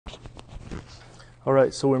All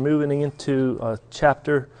right, so we're moving into a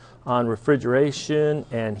chapter on refrigeration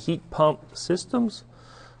and heat pump systems.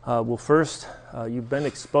 Well, first, you've been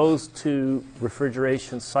exposed to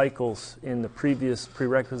refrigeration cycles in the previous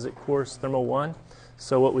prerequisite course, Thermal 1.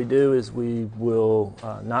 So what we do is we will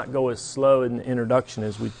not go as slow in the introduction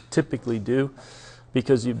as we typically do,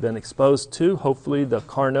 because you've been exposed to, hopefully, the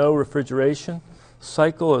Carnot refrigeration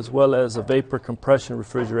cycle as well as a vapor compression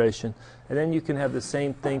refrigeration. And then you can have the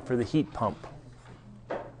same thing for the heat pump.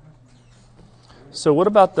 So what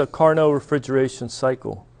about the Carnot refrigeration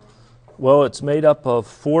cycle? Well, it's made up of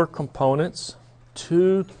 4 components,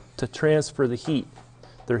 2 to transfer the heat.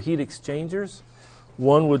 They're heat exchangers.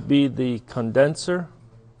 One would be the condenser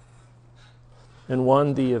and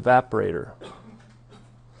one the evaporator.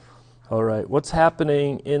 All right, what's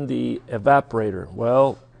happening in the evaporator?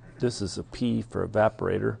 Well, this is a P for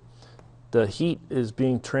evaporator. The heat is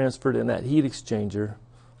being transferred in that heat exchanger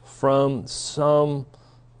from some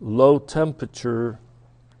low temperature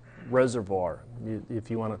reservoir, if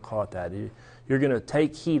you want to call it that. You're going to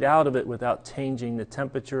take heat out of it without changing the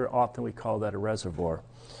temperature. Often we call that a reservoir.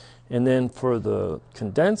 And then for the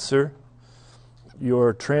condenser,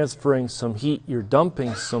 you're transferring some heat, you're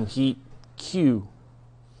dumping some heat Q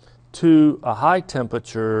to a high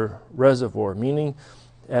temperature reservoir, meaning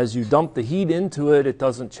as you dump the heat into it, it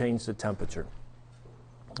doesn't change the temperature.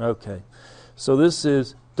 Okay, so this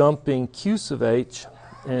is dumping Q sub H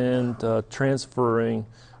and transferring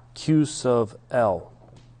Q sub L.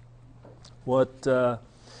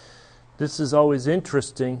 This is always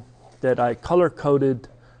interesting that I color-coded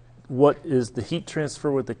what is the heat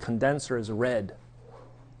transfer with the condenser as red.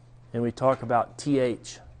 And we talk about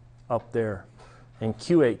TH up there and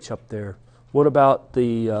QH up there. What about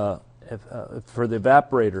the for the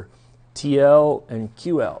evaporator? TL and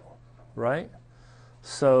QL, right?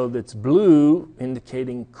 So that's blue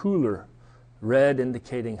indicating cooler, red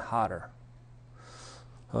indicating hotter.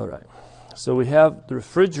 All right. So we have the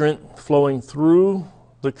refrigerant flowing through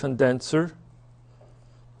the condenser,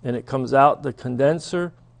 and it comes out the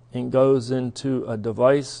condenser and goes into a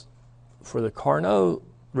device for the Carnot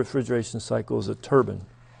refrigeration cycle is a turbine.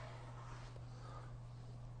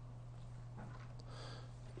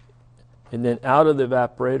 And then out of the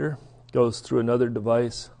evaporator goes through another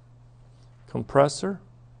device, compressor,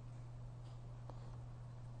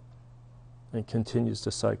 and continues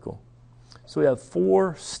to cycle. So we have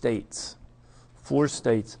 4 states. 4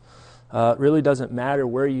 states. It really doesn't matter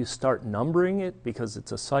where you start numbering it because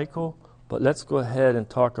it's a cycle, but let's go ahead and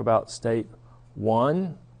talk about state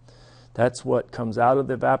 1. That's what comes out of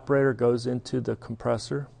the evaporator, goes into the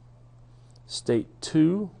compressor. State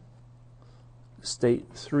 2, state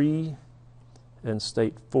 3, and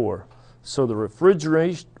state 4. So the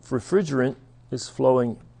refrigerant is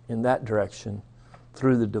flowing in that direction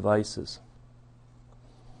through the devices.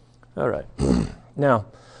 All right. Now,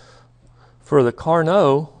 for the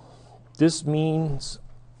Carnot, this means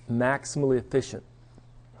maximally efficient.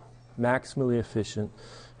 Maximally efficient.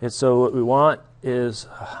 And so what we want is,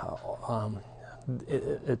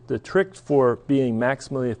 the trick for being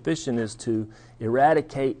maximally efficient is to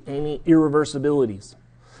eradicate any irreversibilities.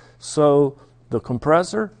 So the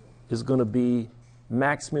compressor is going to be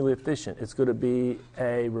maximally efficient. It's going to be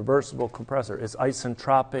a reversible compressor. It's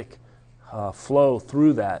isentropic flow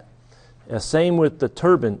through that. Same with the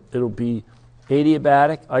turbine. It'll be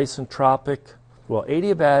adiabatic, isentropic,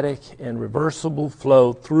 adiabatic and reversible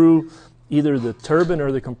flow through either the turbine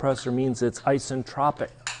or the compressor means it's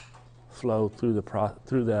isentropic flow through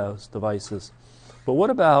those devices. But what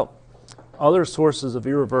about other sources of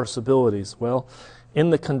irreversibilities? Well,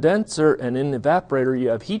 in the condenser and in the evaporator, you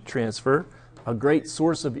have heat transfer. A great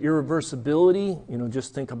source of irreversibility,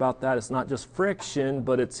 just think about that. It's not just friction,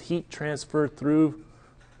 but it's heat transfer through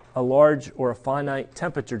a large or a finite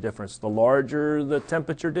temperature difference. The larger the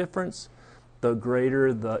temperature difference, the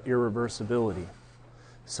greater the irreversibility.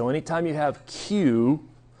 So anytime you have Q,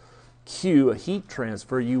 a heat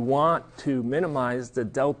transfer, you want to minimize the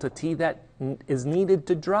delta T that is needed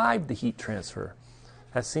to drive the heat transfer.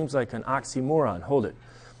 That seems like an oxymoron. Hold it.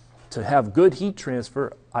 To have good heat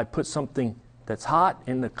transfer, I put something that's hot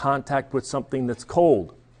in the contact with something that's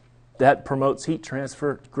cold. That promotes heat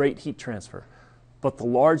transfer, great heat transfer. But the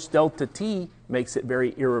large delta T makes it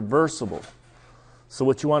very irreversible. So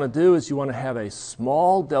what you want to do is you want to have a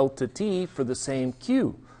small delta T for the same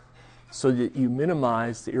Q so that you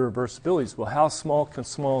minimize the irreversibilities. Well, how small can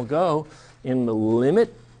small go? In the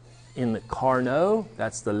limit, in the Carnot,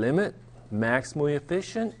 that's the limit, maximally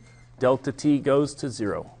efficient, delta T goes to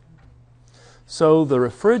 0. So the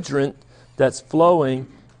refrigerant that's flowing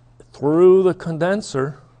through the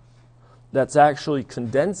condenser, that's actually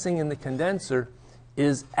condensing in the condenser,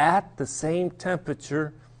 is at the same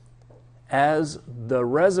temperature as the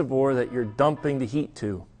reservoir that you're dumping the heat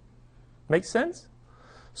to. Make sense?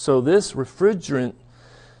 So this refrigerant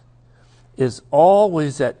is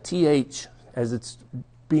always at TH as it's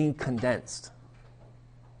being condensed.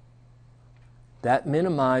 That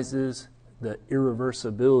minimizes the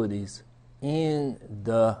irreversibilities in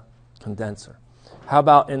the condenser. How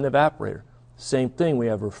about in the evaporator? Same thing. We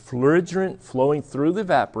have refrigerant flowing through the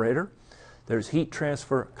evaporator. There's heat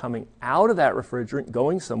transfer coming out of that refrigerant,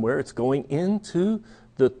 going somewhere. It's going into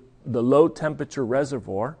the low temperature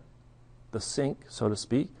reservoir, the sink, so to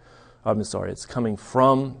speak. I'm sorry, it's coming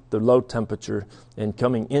from the low temperature and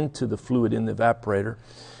coming into the fluid in the evaporator.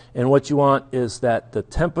 And what you want is that the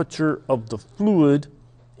temperature of the fluid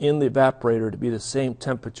in the evaporator to be the same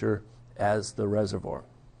temperature as the reservoir.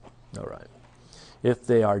 All right. If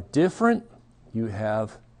they are different, you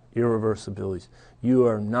have irreversibilities. You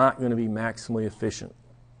are not going to be maximally efficient.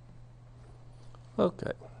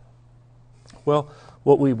 Okay. Well,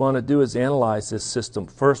 what we want to do is analyze this system.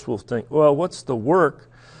 First, we'll think, well, what's the work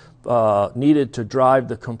needed to drive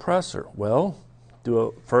the compressor? Well, do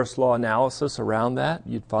a first law analysis around that.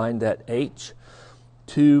 You'd find that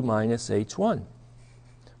H2 minus H1.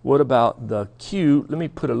 What about the Q? Let me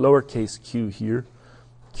put a lowercase q here.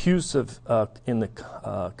 Q's in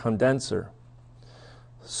the condenser.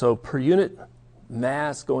 So per unit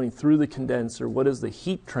mass going through the condenser, what is the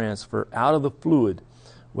heat transfer out of the fluid?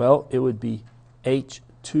 Well, it would be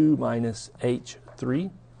H2 minus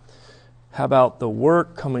H3. How about the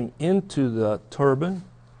work coming into the turbine?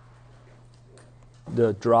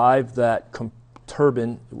 To drive that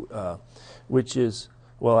turbine, which is,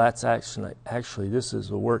 well, that's actually this is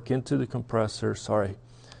the work into the compressor. Sorry,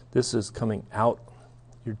 this is coming out.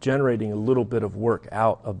 You're generating a little bit of work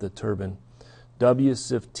out of the turbine. W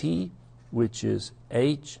sub T, which is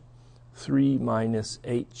H3 minus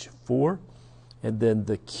H4. And then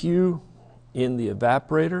the Q in the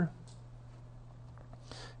evaporator,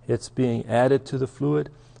 it's being added to the fluid,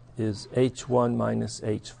 is H1 minus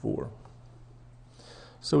H4.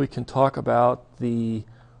 So we can talk about the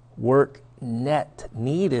work net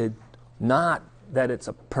needed, not that it's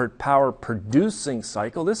a power producing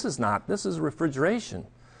cycle. This is refrigeration.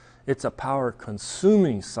 It's a power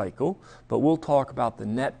consuming cycle, but we'll talk about the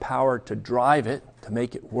net power to drive it, to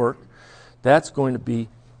make it work. That's going to be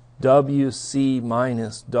WC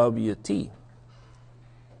minus WT.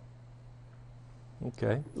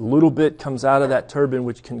 Okay, a little bit comes out of that turbine,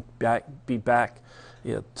 which can be back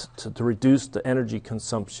to reduce the energy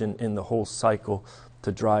consumption in the whole cycle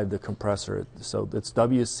to drive the compressor. So that's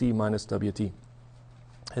WC minus WT.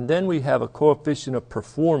 And then we have a coefficient of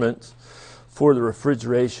performance for the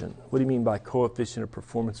refrigeration. What do you mean by coefficient of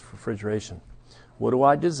performance for refrigeration? What do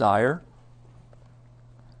I desire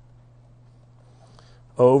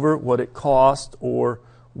over what it costs or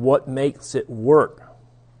what makes it work?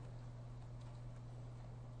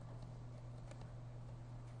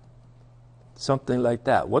 Something like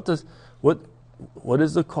that. What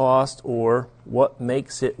is the cost or what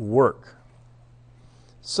makes it work?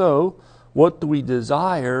 So, what do we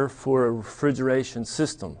desire for a refrigeration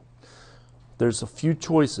system? There's a few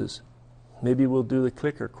choices. Maybe we'll do the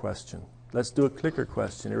clicker question. Let's do a clicker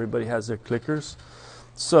question. Everybody has their clickers.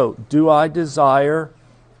 So, do I desire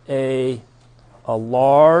a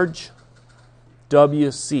large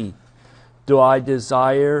WC? Do I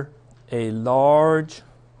desire a large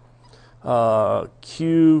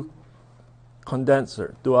Q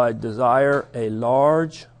condenser? Do I desire a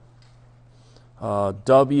large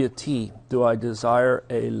WT? Do I desire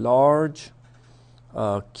a large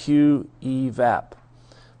Q evap?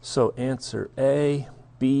 So answer A,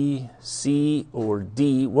 B, C, or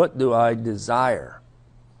D. What do I desire?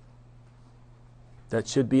 That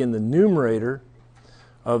should be in the numerator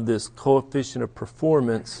of this coefficient of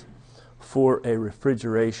performance for a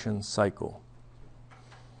refrigeration cycle.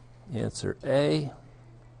 Answer A,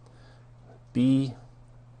 B,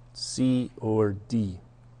 C, or D.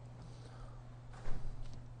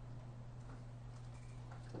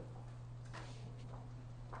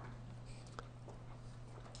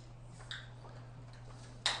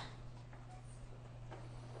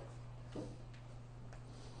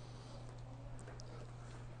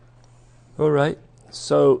 All right,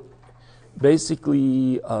 so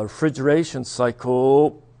basically a refrigeration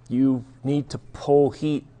cycle, you need to pull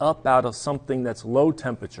heat up out of something that's low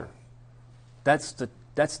temperature. That's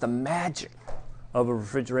the magic of a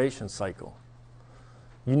refrigeration cycle.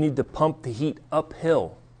 You need to pump the heat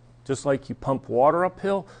uphill. Just like you pump water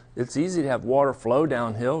uphill, it's easy to have water flow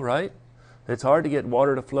downhill, right? It's hard to get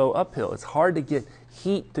water to flow uphill. It's hard to get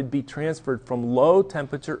heat to be transferred from low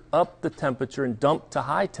temperature up the temperature and dumped to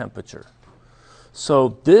high temperature.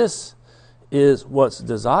 So this is what's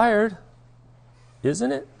desired,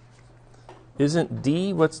 isn't it? Isn't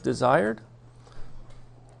D what's desired?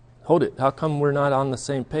 Hold it. How come we're not on the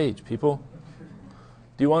same page, people?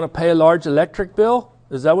 Do you want to pay a large electric bill?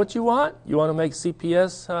 Is that what you want? You want to make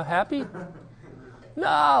CPS happy?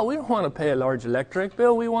 No, we don't want to pay a large electric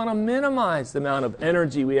bill. We want to minimize the amount of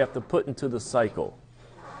energy we have to put into the cycle.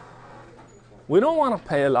 We don't want to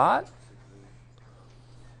pay a lot.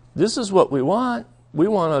 This is what we want. We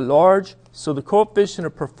want a large, so the coefficient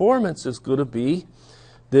of performance is going to be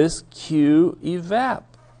this Q evap.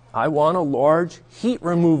 I want a large heat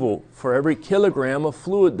removal for every kilogram of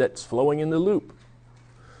fluid that's flowing in the loop.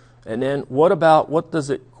 And then what about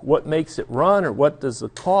what makes it run, or what does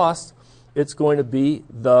it cost? It's going to be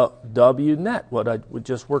the W net, what I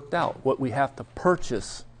just worked out, what we have to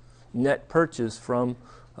purchase, net purchase from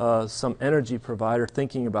some energy provider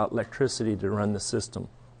thinking about electricity to run the system.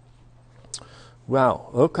 Wow,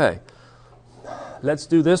 okay. Let's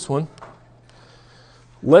do this one.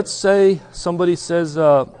 Let's say somebody says,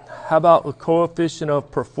 how about the coefficient of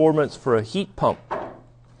performance for a heat pump?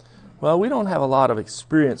 Well, we don't have a lot of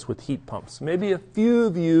experience with heat pumps. Maybe a few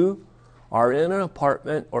of you are in an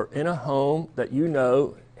apartment or in a home that you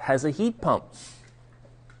know has a heat pump.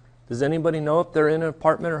 Does anybody know if they're in an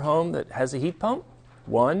apartment or home that has a heat pump?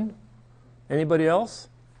 One? Anybody else?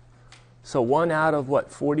 So 1 out of what,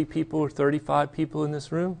 40 people or 35 people in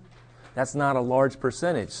this room? That's not a large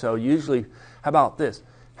percentage. So usually, how about this?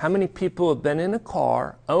 How many people have been in a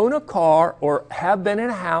car, own a car, or have been in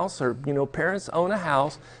a house, or parents own a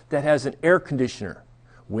house that has an air conditioner?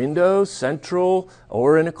 Windows, central,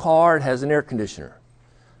 or in a car it has an air conditioner.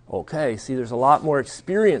 Okay, see, there's a lot more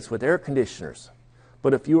experience with air conditioners.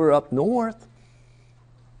 But if you were up north,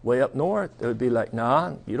 way up north, it would be like,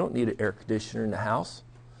 nah, you don't need an air conditioner in the house.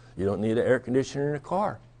 You don't need an air conditioner in a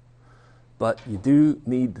car. But you do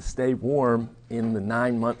need to stay warm in the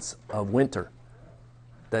 9 months of winter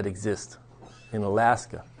that exist in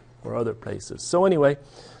Alaska or other places. So anyway,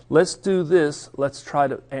 let's do this. Let's try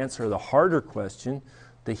to answer the harder question.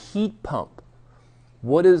 The heat pump.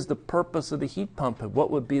 What is the purpose of the heat pump, and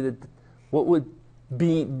what would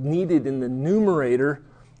be needed in the numerator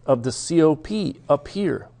of the COP up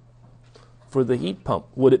here for the heat pump?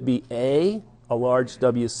 Would it be A, a large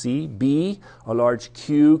WC, B, a large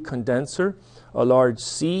Q condenser, a large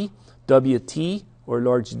C, WT, or a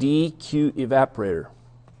large D, Q evaporator?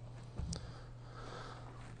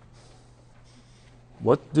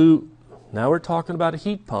 Now we're talking about a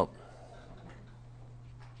heat pump.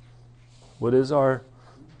 What is our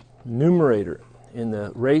numerator in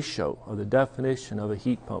the ratio of the definition of a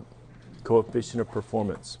heat pump? Coefficient of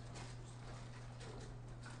performance.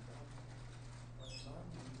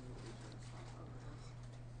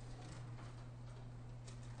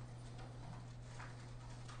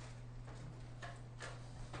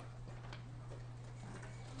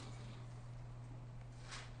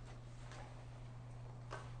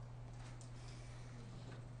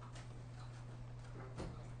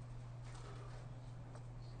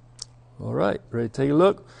 All right, ready to take a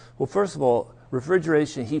look? Well, first of all,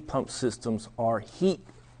 refrigeration heat pump systems are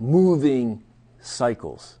heat-moving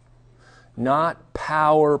cycles, not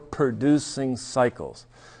power-producing cycles.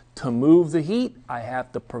 To move the heat, I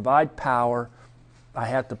have to provide power, I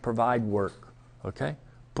have to provide work, okay?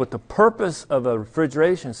 But the purpose of a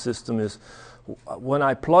refrigeration system is when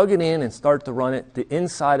I plug it in and start to run it, the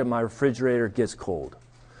inside of my refrigerator gets cold.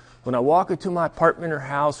 When I walk into my apartment or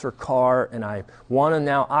house or car and I want to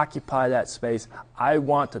now occupy that space, I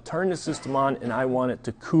want to turn the system on and I want it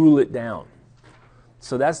to cool it down.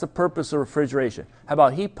 So that's the purpose of refrigeration. How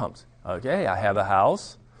about heat pumps? Okay, I have a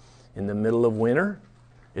house in the middle of winter.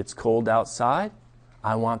 It's cold outside.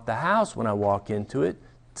 I want the house, when I walk into it,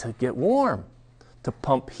 to get warm, to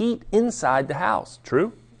pump heat inside the house.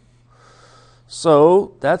 True?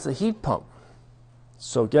 So that's a heat pump.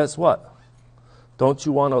 So guess what? Don't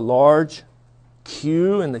you want a large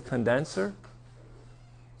Q in the condenser?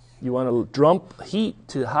 You want to dump heat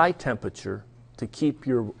to high temperature to keep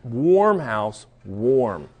your warm house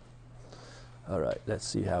warm. All right, let's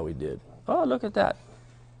see how we did. Oh, look at that.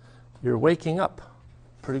 You're waking up.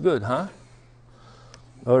 Pretty good, huh?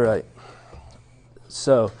 All right.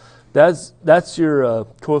 So that's your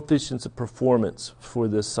coefficients of performance for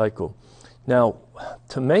this cycle. Now,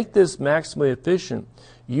 to make this maximally efficient,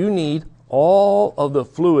 you need all of the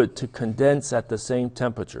fluid to condense at the same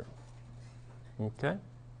temperature. Okay?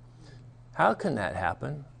 How can that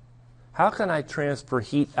happen? How can I transfer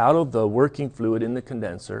heat out of the working fluid in the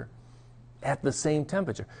condenser at the same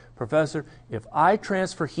temperature. Professor, if I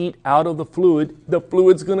transfer heat out of the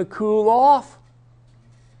fluid's going to cool off.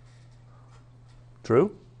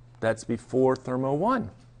 True. That's before Thermo 1.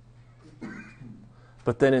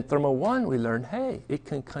 But then in Thermo 1, we learned, hey, it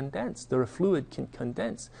can condense. The fluid can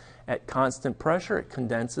condense. At constant pressure, it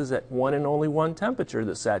condenses at one and only one temperature,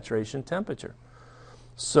 the saturation temperature.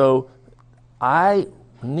 So I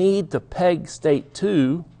need to peg state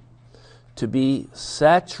 2 to be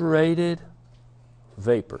saturated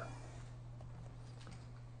vapor.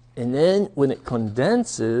 And then when it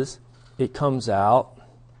condenses, it comes out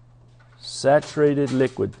saturated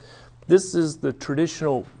liquid. This is the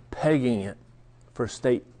traditional pegging it for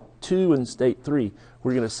state 2 and state 3.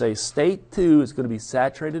 We're going to say state 2 is going to be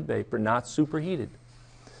saturated vapor, not superheated.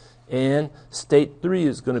 And state 3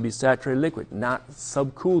 is going to be saturated liquid, not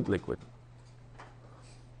subcooled liquid.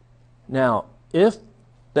 Now, if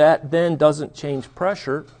that then doesn't change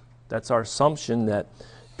pressure, that's our assumption that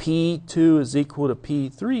P2 is equal to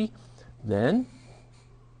P3, then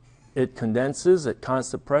it condenses at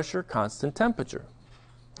constant pressure, constant temperature.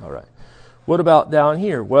 All right. What about down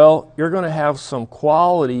here? Well, you're going to have some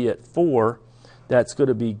quality at 4 that's going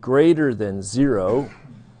to be greater than 0.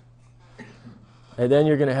 And then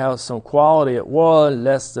you're going to have some quality at 1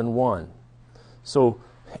 less than 1. So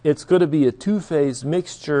it's going to be a two-phase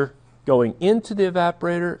mixture going into the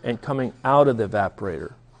evaporator and coming out of the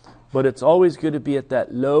evaporator. But it's always going to be at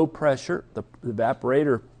that low pressure, the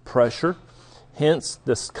evaporator pressure, hence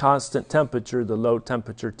this constant temperature, the low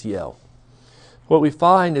temperature TL. What we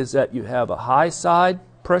find is that you have a high side,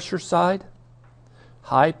 pressure side,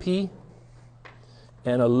 high P,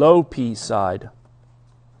 and a low P side.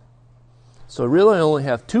 So really only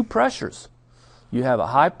have two pressures. You have a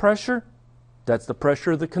high pressure, that's the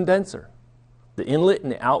pressure of the condenser. The inlet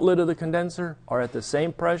and the outlet of the condenser are at the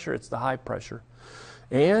same pressure, it's the high pressure.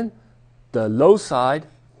 And the low side,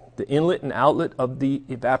 the inlet and outlet of the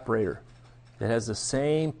evaporator, it has the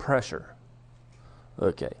same pressure.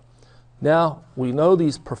 Okay. Now, we know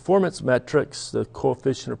these performance metrics, the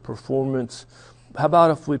coefficient of performance. How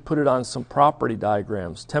about if we put it on some property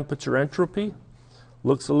diagrams? Temperature entropy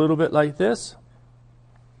looks a little bit like this.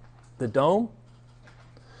 The dome.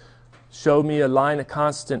 Show me a line of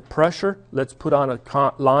constant pressure. Let's put on a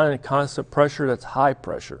line of constant pressure that's high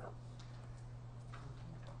pressure.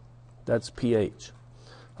 That's pH.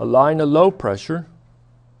 A line of low pressure,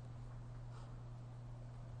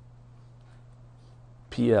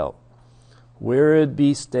 PL. Where it'd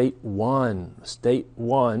be state 1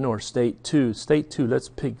 or state 2. State 2, let's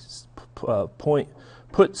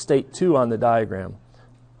put state 2 on the diagram.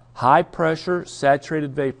 High pressure,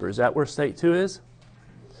 saturated vapor. Is that where state 2 is?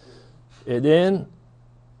 And then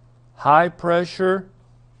high pressure,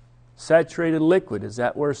 saturated liquid. Is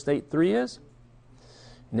that where state 3 is?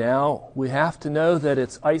 Now, we have to know that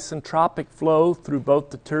it's isentropic flow through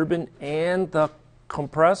both the turbine and the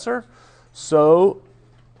compressor. So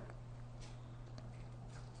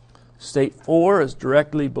state 4 is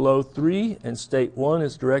directly below 3, and state 1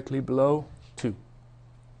 is directly below 2.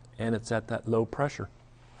 And it's at that low pressure.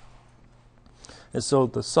 And so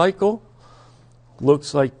the cycle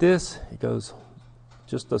looks like this. It goes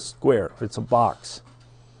just a square. It's a box.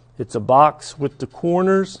 It's a box with the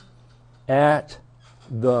corners at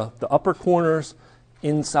the upper corners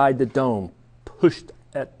inside the dome, pushed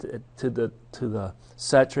to the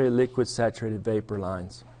saturated liquid, saturated vapor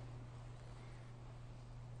lines.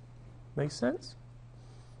 Make sense?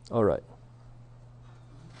 All right.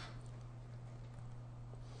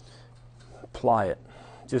 Apply it.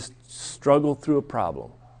 Just struggle through a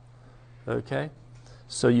problem. Okay?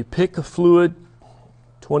 So you pick a fluid,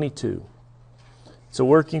 22. It's a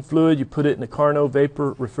working fluid. You put it in the Carnot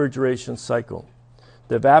vapor refrigeration cycle.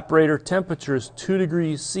 The evaporator temperature is 2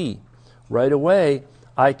 degrees C. Right away,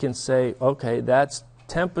 I can say, okay, that's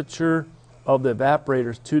temperature of the evaporator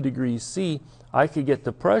is 2 degrees C. I could get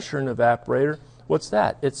the pressure in the evaporator. What's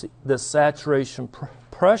that? It's the saturation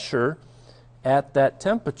pressure at that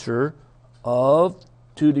temperature of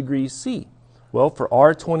 2 degrees C. Well, for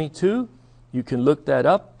R22, you can look that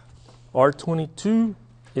up. R22,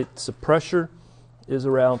 its pressure is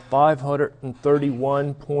around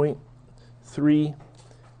 531.3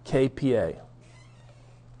 kPa,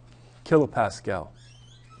 kilopascal.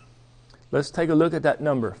 Let's take a look at that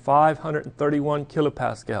number, 531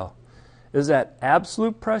 kilopascal. Is that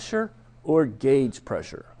absolute pressure or gauge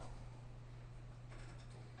pressure?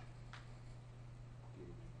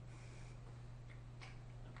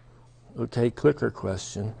 Okay, clicker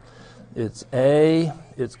question. It's A,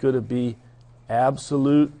 it's going to be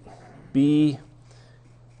absolute, B,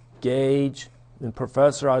 gauge, and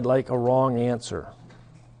Professor, I'd like a wrong answer.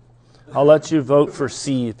 I'll let you vote for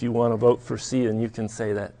C if you want to vote for C, and you can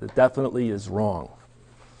say that. It definitely is wrong.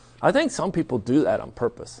 I think some people do that on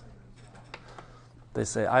purpose. They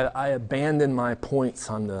say, I abandon my points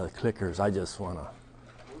on the clickers. I just want to. What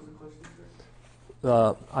was the question,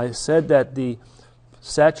 sir? I said that the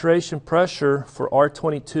saturation pressure for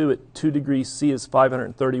R22 at 2 degrees C is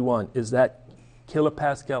 531. Is that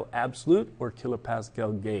kilopascal absolute or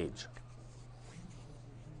kilopascal gauge?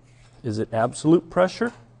 Is it absolute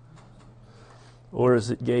pressure or is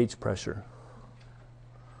it gauge pressure?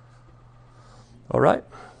 All right.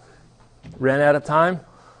 Ran out of time?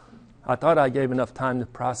 I thought I gave enough time to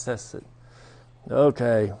process it.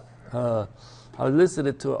 Okay. I was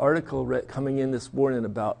listening to an article coming in this morning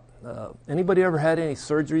about anybody ever had any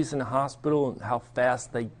surgeries in the hospital and how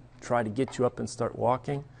fast they try to get you up and start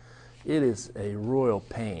walking? It is a royal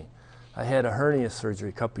pain. I had a hernia surgery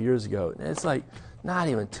a couple years ago, and it's like not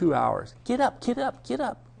even 2 hours. Get up, get up, get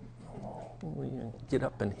up. Get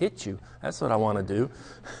up and hit you. That's what I want to do.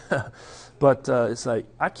 But it's like,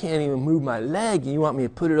 I can't even move my leg, and you want me to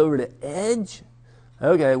put it over the edge?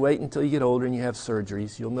 Okay, wait until you get older and you have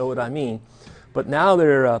surgeries. You'll know what I mean. But now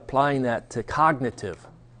they're applying that to cognitive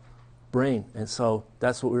brain. And so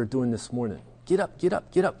that's what we were doing this morning. Get up, get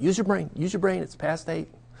up, get up. Use your brain. Use your brain. It's past 8.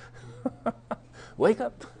 Wake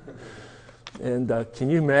up. And can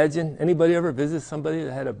you imagine, anybody ever visit somebody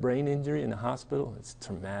that had a brain injury in the hospital? It's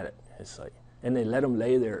traumatic. It's like, and they let them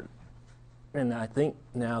lay there. And I think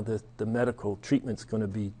now that the medical treatment's going to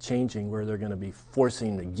be changing where they're going to be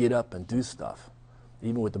forcing them to get up and do stuff,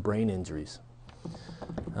 even with the brain injuries.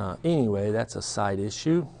 Anyway, that's a side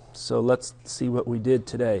issue. So let's see what we did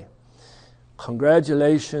today.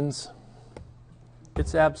 Congratulations.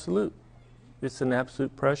 It's absolute. It's an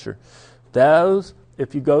absolute pressure. Those,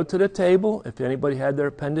 if you go to the table, if anybody had their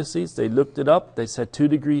appendices, they looked it up. They said 2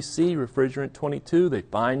 degrees C, refrigerant 22. They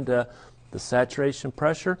find the saturation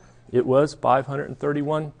pressure. It was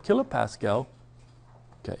 531 kilopascal.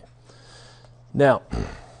 Okay. Now,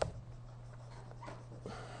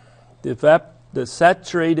 the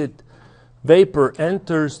saturated vapor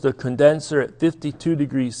enters the condenser at 52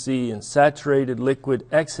 degrees C, and saturated liquid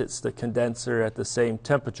exits the condenser at the same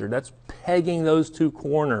temperature. That's pegging those two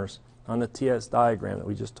corners on the TS diagram that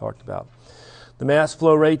we just talked about. The mass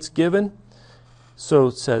flow rate's given. So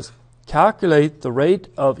it says, calculate the rate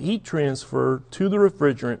of heat transfer to the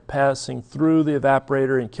refrigerant passing through the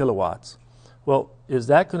evaporator in kilowatts. Well, is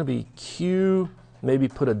that going to be Q? Maybe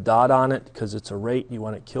put a dot on it because it's a rate, you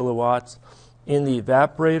want it kilowatts. In the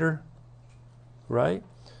evaporator, right?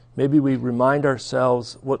 Maybe we remind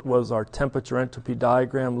ourselves what was our temperature entropy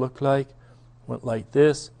diagram look like. Went like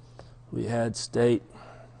this. We had state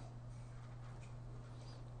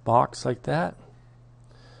box like that.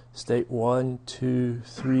 State 1, 2,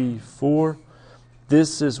 3, 4.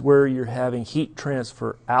 This is where you're having heat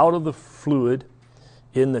transfer out of the fluid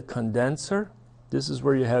in the condenser. This is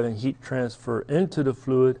where you're having heat transfer into the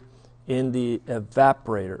fluid in the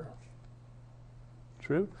evaporator.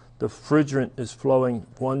 True? The refrigerant is flowing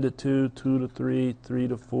 1 to 2, 2 to 3, 3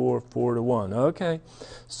 to 4, 4 to 1. Okay.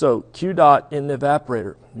 So Q dot in the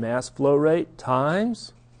evaporator. Mass flow rate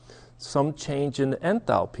times some change in the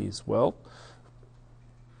enthalpies. Well,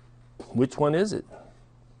 which one is it?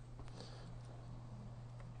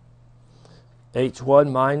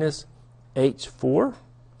 H1 minus H4?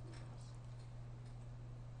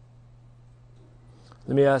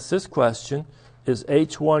 Let me ask this question. Is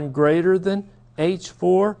H1 greater than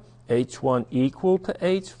H4? H1 equal to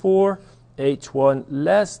H4? H1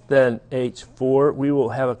 less than H4? We will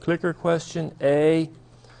have a clicker question. A,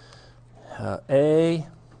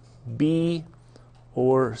 B,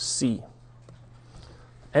 or C.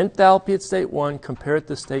 Enthalpy at state 1, compare it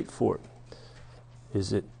to state 4.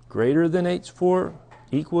 Is it greater than H4,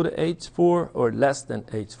 equal to H4, or less than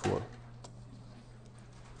H4?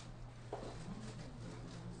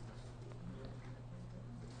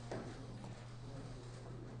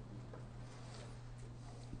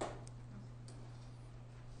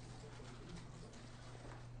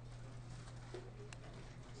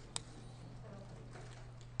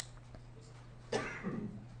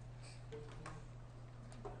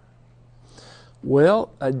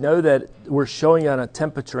 Well, I know that we're showing on a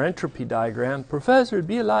temperature entropy diagram. Professor, it'd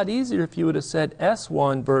be a lot easier if you would have said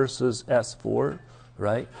S1 versus S4,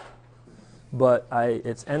 right? But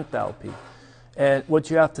it's enthalpy. And what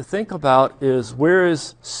you have to think about is, where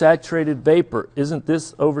is saturated vapor? Isn't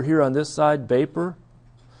this over here on this side vapor?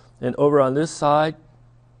 And over on this side,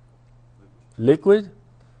 liquid?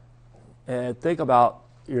 And think about,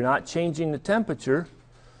 you're not changing the temperature,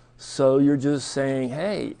 so you're just saying,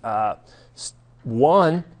 hey,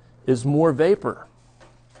 1 is more vapor.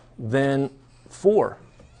 than 4.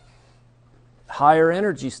 Higher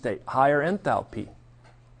energy state, higher enthalpy.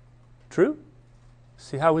 True?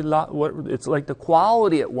 See how it's like the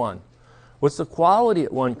quality at 1. What's the quality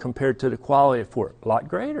at 1 compared to the quality at 4? A lot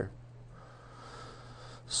greater.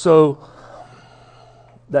 So,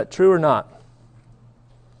 that true or not?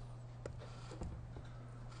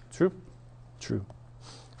 True? True.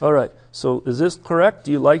 All right. So, is this correct?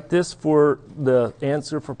 Do you like this for the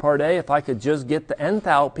answer for part A? If I could just get the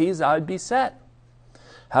enthalpies, I'd be set.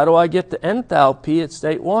 How do I get the enthalpy at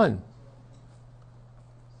state 1?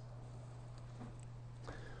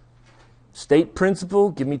 State principle,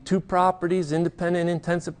 give me 2 properties, independent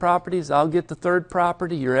intensive properties. I'll get the third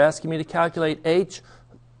property. You're asking me to calculate H.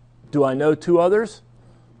 Do I know 2 others?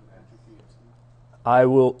 I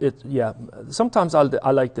will, sometimes I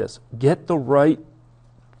like this. Get the right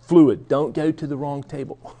fluid. Don't go to the wrong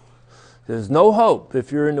table. There's no hope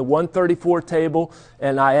if you're in the 134 table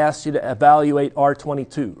and I ask you to evaluate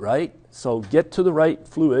R22, right? So get to the right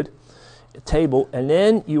fluid table, and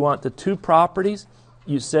then you want the 2 properties.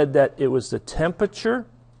 You said that it was the temperature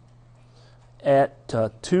at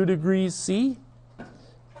 2 degrees C,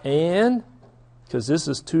 and because this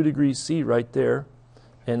is 2 degrees C right there,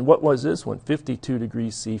 and what was this one? 52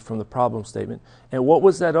 degrees C from the problem statement. And what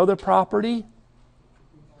was that other property?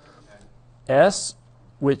 S,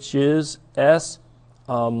 which is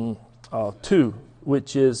S2,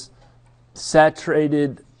 which is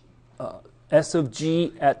saturated S of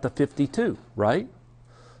G at the 52, right?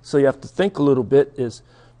 So you have to think a little bit. Is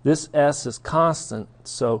this S is constant,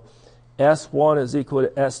 so S1 is equal to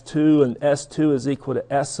S2, and S2 is equal to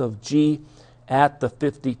S of G at the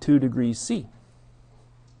 52 degrees C.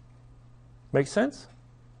 Make sense?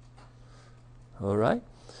 All right.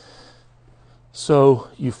 So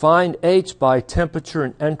you find H by temperature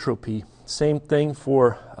and entropy. Same thing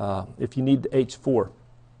for if you need the H4.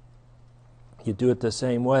 You do it the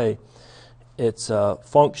same way. It's a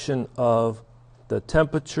function of the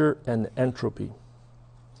temperature and the entropy.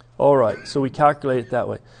 All right, so we calculate it that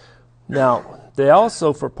way. Now, they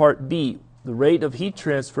also, for part B, the rate of heat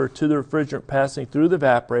transfer to the refrigerant passing through the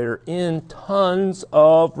evaporator in tons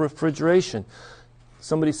of refrigeration.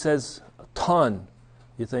 Somebody says a ton.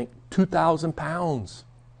 You think 2,000 pounds.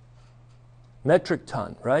 Metric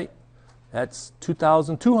ton, right? That's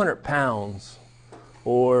 2,200 pounds.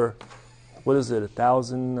 Or, what is it,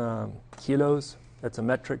 1,000 kilos? That's a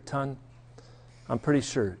metric ton. I'm pretty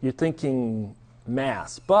sure. You're thinking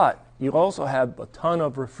mass, but you also have a ton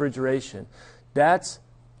of refrigeration. That's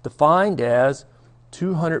defined as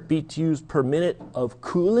 200 BTUs per minute of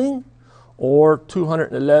cooling or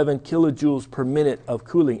 211 kilojoules per minute of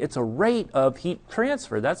cooling. It's a rate of heat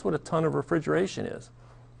transfer. That's what a ton of refrigeration is.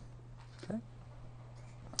 Okay?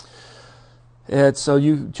 And so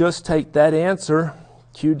you just take that answer,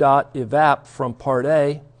 Q dot evap from part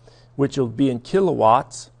A, which will be in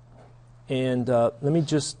kilowatts. And let me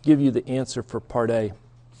just give you the answer for part A.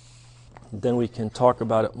 Then we can talk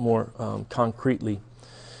about it more concretely.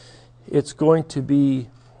 It's going to be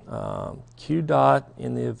Q dot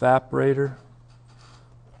in the evaporator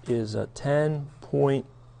is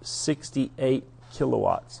 10.68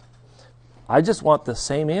 kilowatts. I just want the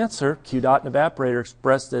same answer, Q dot in evaporator,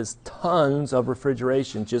 expressed as tons of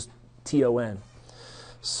refrigeration, just TON.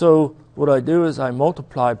 So what I do is I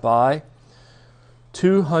multiply by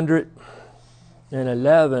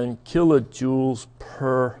 211 kilojoules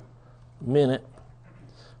per minute.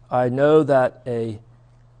 I know that a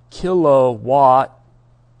kilowatt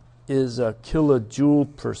is a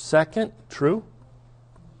kilojoule per second, true?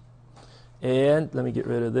 And let me get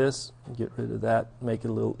rid of this, get rid of that, make it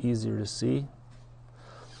a little easier to see.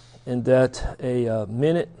 And that a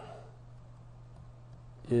minute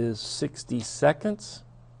is 60 seconds.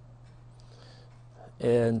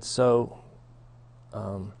 And so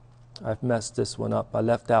I've messed this one up. I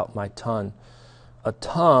left out my ton. A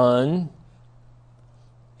ton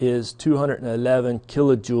is 211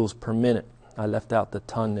 kilojoules per minute. I left out the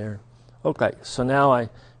ton there. Okay, so now I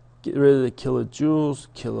get rid of the kilojoules,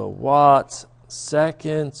 kilowatts,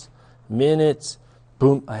 seconds, minutes.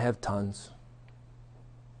 Boom, I have tons.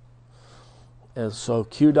 And so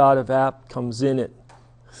Q dot evap comes in at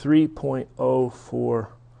 3.04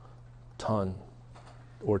 ton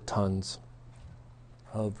or tons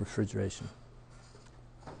of refrigeration.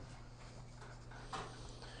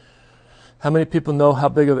 How many people know how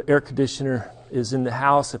big of an air conditioner is in the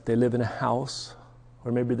house if they live in a house?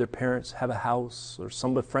 Or maybe their parents have a house, or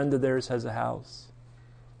some friend of theirs has a house.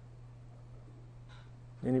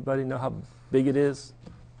 Anybody know how big it is?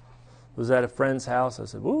 Was at a friend's house. I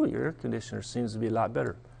said, "Ooh, your air conditioner seems to be a lot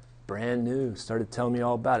better. Brand new." Started telling me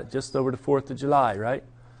all about it. Just over the 4th of July, right?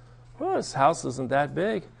 Well, this house isn't that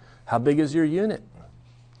big. How big is your unit?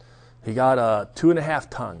 He got a 2.5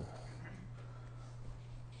 ton.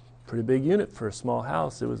 Pretty big unit for a small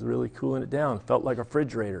house. It was really cooling it down. Felt like a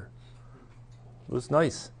refrigerator. It was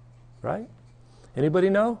nice, right? Anybody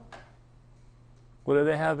know? What do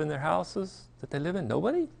they have in their houses that they live in?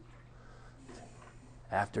 Nobody?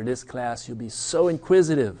 After this class, you'll be so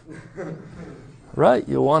inquisitive. Right?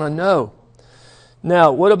 You'll want to know.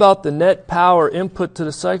 Now, what about the net power input to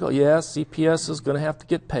the cycle? Yes, CPS is going to have to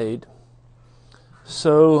get paid.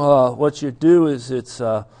 So what you do is it's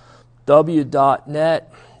W dot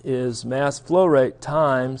net is mass flow rate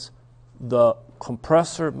times the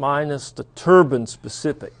compressor minus the turbine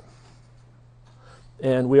specific.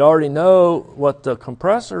 And we already know what the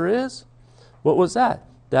compressor is. What was that?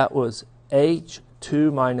 That was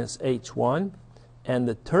H2 minus H1. And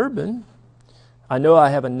the turbine, I know I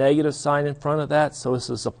have a negative sign in front of that, so this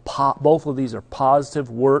is both of these are positive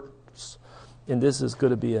works, and this is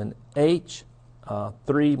going to be an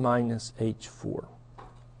H3 minus H4.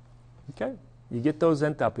 Okay? You get those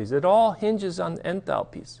enthalpies. It all hinges on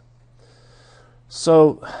enthalpies.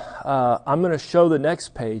 So I'm going to show the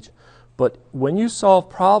next page. But when you solve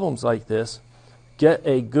problems like this, get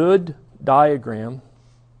a good diagram,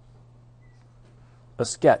 a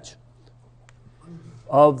sketch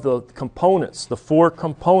of the components, the 4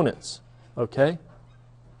 components, okay?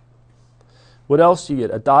 What else do you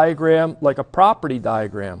get? A diagram, like a property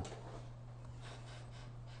diagram.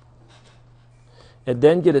 And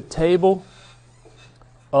then get a table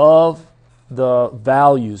of the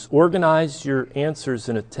values. Organize your answers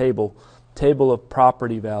in a table of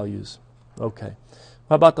property values. Okay.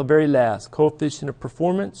 How about the very last? Coefficient of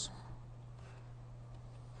performance.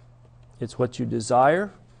 It's what you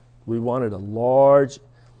desire. We wanted a large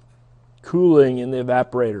cooling in the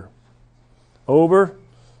evaporator. Over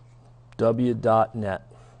W dot net.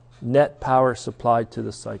 Net power supplied to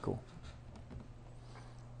the cycle.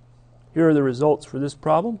 Here are the results for this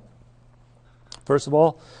problem. First of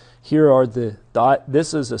all, here are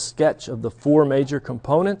this is a sketch of the 4 major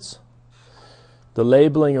components. The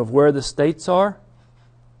labeling of where the states are.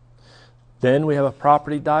 Then we have a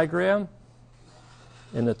property diagram,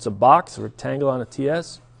 and it's a box, a rectangle on a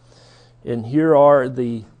TS. And here are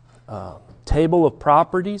the table of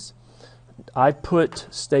properties. I put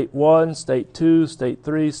state 1, state 2, state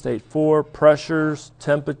 3, state 4, pressures,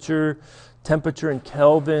 temperature in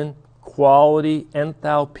Kelvin, quality,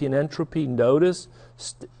 enthalpy, and entropy. Notice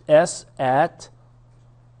S at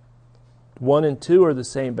 1 and 2 are the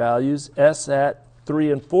same values. S at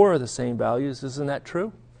 3 and 4 are the same values. Isn't that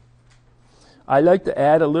true? I like to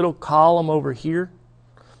add a little column over here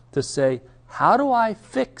to say, how do I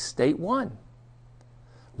fix state 1?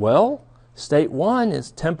 Well, state 1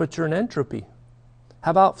 is temperature and entropy.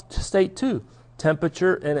 How about state 2?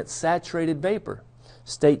 Temperature and its saturated vapor.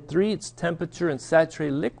 State 3, it's temperature and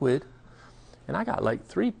saturated liquid. And I got like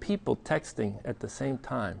 3 people texting at the same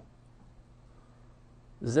time.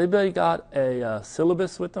 Has anybody got a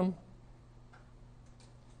syllabus with them?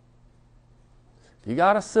 If you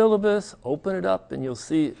got a syllabus, open it up and you'll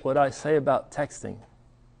see what I say about texting.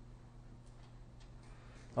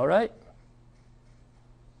 All right?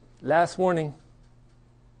 Last warning.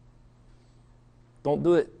 Don't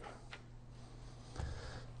do it.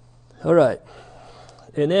 All right.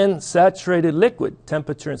 And then saturated liquid,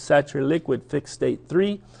 temperature and saturated liquid, fix state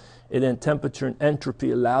 3. And then temperature and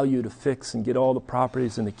entropy allow you to fix and get all the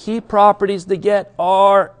properties. And the key properties to get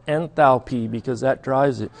are enthalpy, because that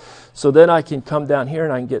drives it. So then I can come down here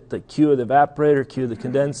and I can get the Q of the evaporator, Q of the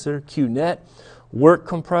condenser, Q net, work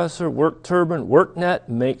compressor, work turbine, work net.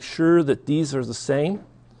 Make sure that these are the same.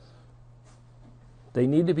 They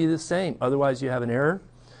need to be the same. Otherwise you have an error.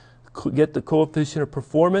 Get the coefficient of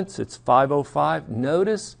performance. It's 505.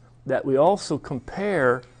 Notice that we also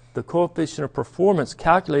compare the coefficient of performance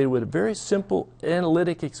calculated with a very simple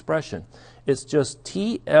analytic expression. It's just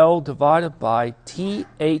TL divided by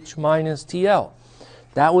TH minus TL.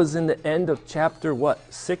 That was in the end of chapter,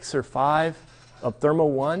 6 or 5 of Thermo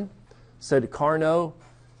 1. Said Carnot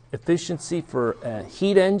efficiency for a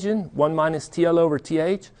heat engine, 1 minus TL over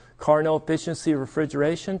TH. Carnot efficiency of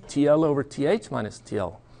refrigeration, TL over TH minus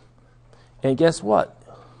TL. And guess what?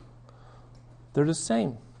 They're the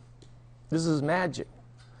same. This is magic.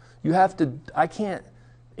 You have to, I can't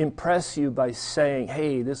impress you by saying,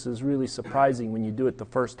 hey, this is really surprising when you do it the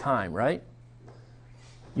first time, right?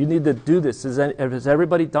 You need to do this. Has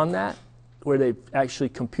everybody done that? Where they've actually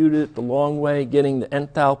computed it the long way, getting the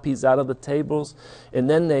enthalpies out of the tables, and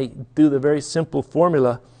then they do the very simple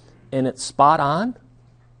formula, and it's spot on?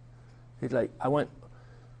 It's like, I went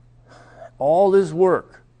all this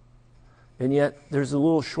work, And yet there's a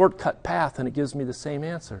little shortcut path and it gives me the same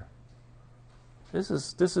answer. This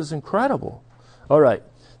is incredible. All right.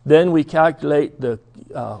 Then we calculate the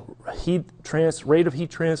rate of heat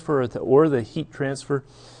transfer or the heat transfer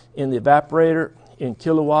in the evaporator in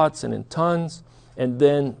kilowatts and in tons, and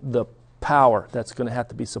then the power that's going to have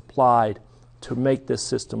to be supplied to make this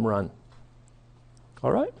system run.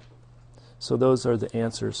 All right? So those are the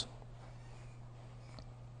answers.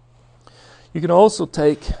 You can also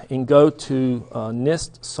take and go to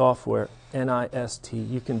NIST software,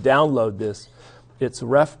 NIST. You can download this. It's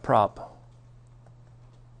RefProp,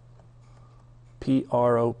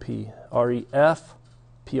 P-R-O-P,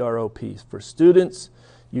 R-E-F-P-R-O-P. For students,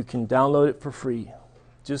 you can download it for free.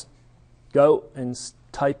 Just go and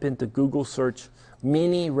type into Google search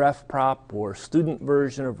mini RefProp or student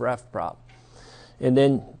version of RefProp. And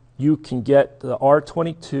then you can get the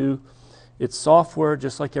R22. It's software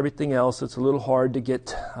just like everything else. It's a little hard to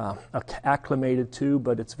get acclimated to,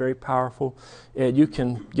 but it's very powerful. And you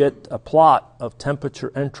can get a plot of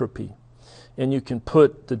temperature entropy. And you can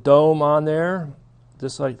put the dome on there,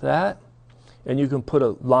 just like that. And you can put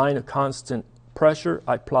a line of constant pressure.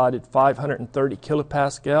 I plotted 530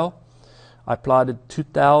 kilopascal. I plotted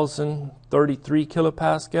 2,033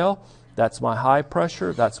 kilopascal. That's my high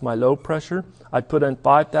pressure. That's my low pressure. I put in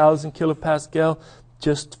 5,000 kilopascal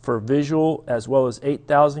just for visual, as well as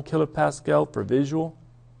 8,000 kilopascal for visual.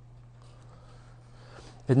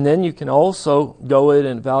 And then you can also go in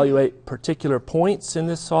and evaluate particular points in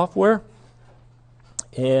this software.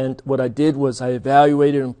 And what I did was I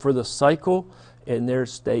evaluated them for the cycle, and their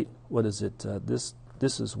state, what is it? This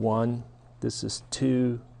is 1, this is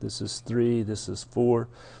 2, this is 3, this is 4.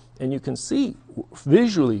 And you can see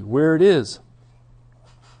visually where it is.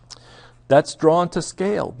 That's drawn to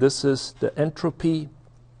scale. This is the entropy,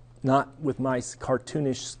 not with my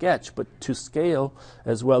cartoonish sketch, but to scale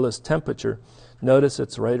as well as temperature. Notice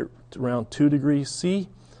it's right around 2 degrees C,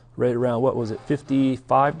 right around, what was it,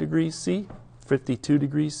 55 degrees C, 52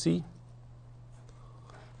 degrees C.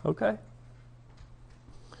 Okay.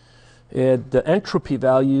 And the entropy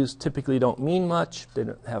values typically don't mean much. They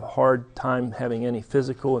don't have a hard time having any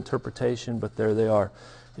physical interpretation, but there they are.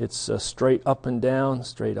 It's straight up and down,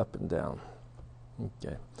 straight up and down.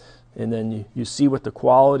 Okay. And then you see what the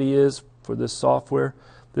quality is for this software.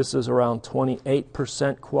 This is around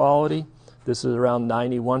 28% quality. This is around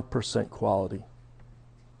 91% quality.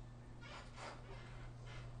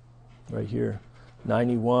 Right here,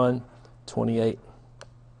 91, 28.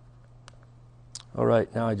 All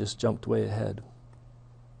right, now I just jumped way ahead.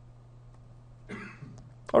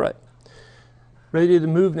 All right. Ready to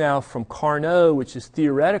move now from Carnot, which is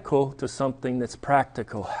theoretical, to something that's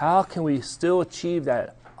practical. How can we still achieve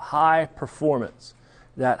that high performance,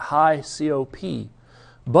 that high COP,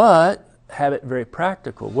 but have it very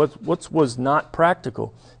practical? What was not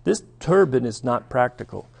practical? This turbine is not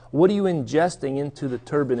practical. What are you ingesting into the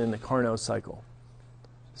turbine in the Carnot cycle?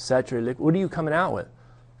 Saturated liquid. What are you coming out with?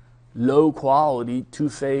 Low quality,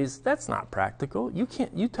 two-phase. That's not practical. You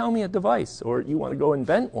can't. You tell me a device, or you want to go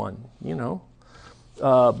invent one. You know.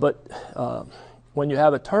 But when you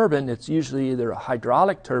have a turbine, it's usually either a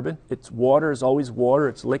hydraulic turbine. It's water is always water.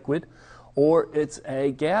 It's liquid, or it's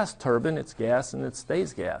a gas turbine. It's gas and it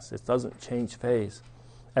stays gas. It doesn't change phase,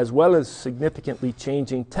 as well as significantly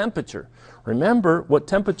changing temperature. Remember, what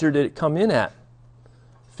temperature did it come in at?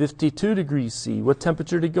 52 degrees C. What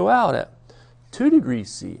temperature did it go out at? 2 degrees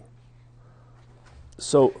C.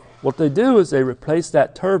 So what they do is they replace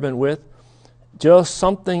that turbine with just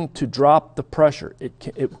something to drop the pressure.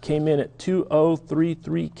 It came in at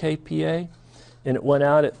 2033 kPa, and it went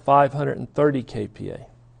out at 530 kPa.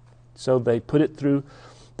 So they put it through,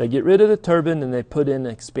 they get rid of the turbine, and they put in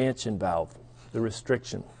an expansion valve, the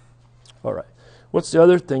restriction. All right. What's the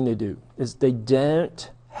other thing they do? Is they don't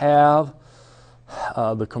have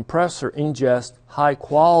the compressor ingest high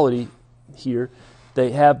quality here.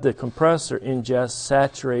 They have the compressor ingest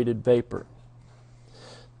saturated vapor.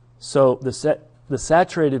 So the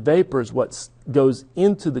saturated vapor is what goes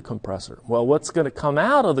into the compressor. Well, what's going to come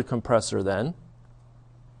out of the compressor then?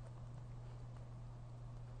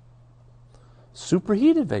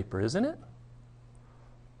 Superheated vapor, isn't it?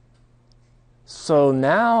 So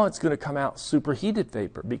now it's going to come out superheated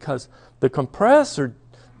vapor because the compressor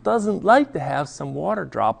doesn't like to have some water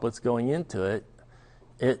droplets going into it.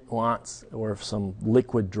 It wants, or some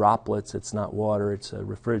liquid droplets. It's not water, it's a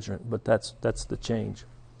refrigerant, but that's the change.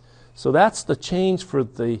 So that's the change for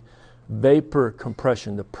the vapor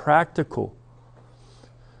compression, the practical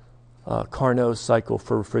Carnot cycle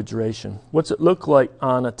for refrigeration. What's it look like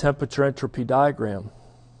on a temperature entropy diagram?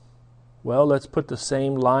 Well, let's put the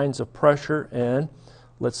same lines of pressure and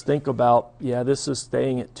let's think about, this is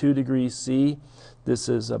staying at 2 degrees C. This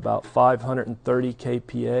is about 530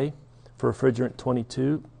 kPa for refrigerant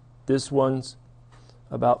 22. This one's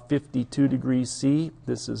about 52 degrees C.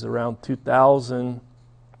 This is around 2,000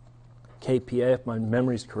 kPa, if my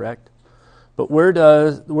memory's correct. But where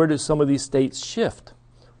do some of these states shift?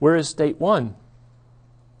 Where is state 1?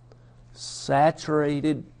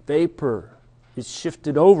 Saturated vapor. It's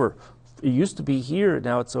shifted over. It used to be here,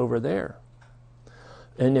 now it's over there.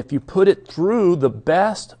 And if you put it through the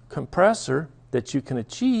best compressor that you can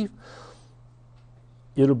achieve,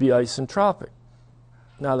 it'll be isentropic.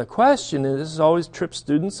 Now the question, and this always trips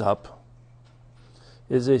students up,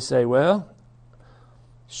 is they say, well,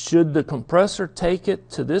 should the compressor take it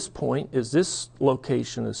to this point? Is this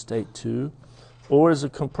location of state 2? Or does the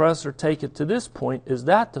compressor take it to this point? Is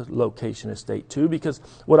that the location of state 2? Because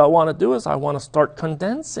what I want to do is I want to start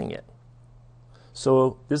condensing it.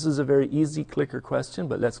 So this is a very easy clicker question,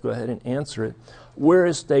 but let's go ahead and answer it. Where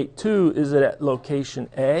is state 2? Is it at location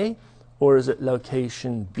A or is it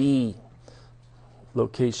location B?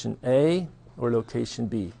 Location A or location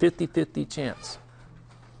B? 50-50 chance.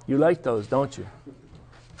 You like those, don't you?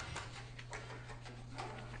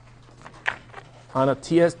 On a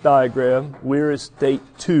TS diagram, where is state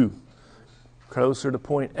 2? Closer to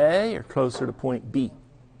point A or closer to point B?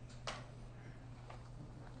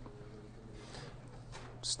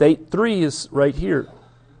 State 3 is right here.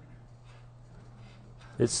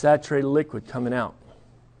 It's saturated liquid coming out.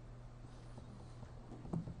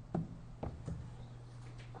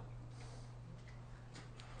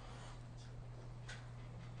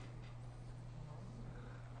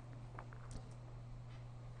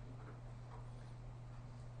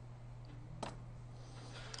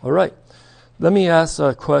 All right, let me ask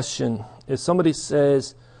a question. If somebody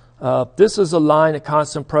says, this is a line at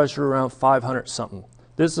constant pressure around 500 something.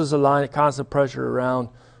 This is a line at constant pressure around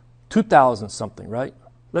 2,000 something, right?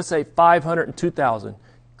 Let's say 500 and 2,000.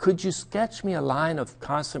 Could you sketch me a line of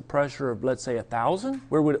constant pressure of, let's say, 1,000?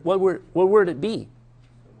 What would it be?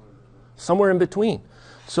 Somewhere in between.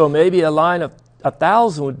 So maybe a line of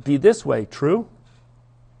 1,000 would be this way, true?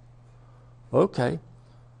 Okay.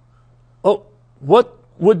 Oh, what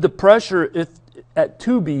would the pressure at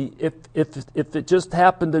 2 be if it just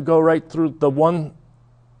happened to go right through the one?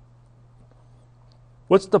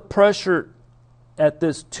 What's the pressure at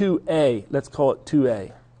this 2A? Let's call it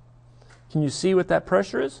 2A. Can you see what that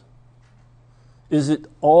pressure is? Is it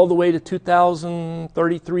all the way to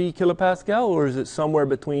 2,033 kilopascal, or is it somewhere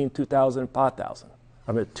between 2,000 and 5,000?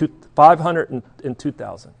 I mean, 500 and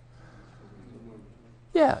 2,000.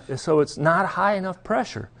 Yeah, so it's not high enough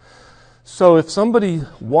pressure. So if somebody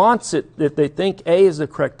wants it, if they think A is the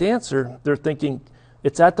correct answer, they're thinking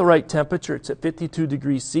it's at the right temperature, it's at 52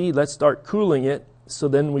 degrees C, let's start cooling it so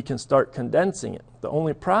then we can start condensing it. The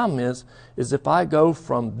only problem is if I go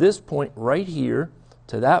from this point right here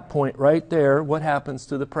to that point right there, what happens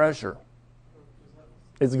to the pressure?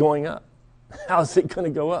 It's going up. How's it going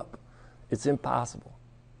to go up? It's impossible.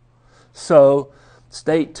 So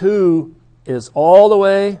state 2 is all the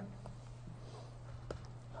way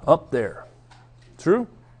up there. True?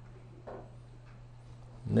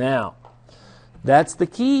 Now, that's the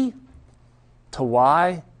key to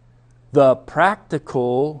why the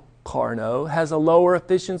practical Carnot has a lower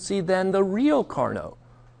efficiency than the real Carnot.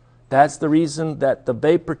 That's the reason that the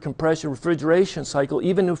vapor compression refrigeration cycle,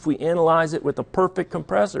 even if we analyze it with a perfect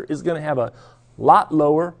compressor, is going to have a lot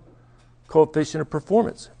lower coefficient of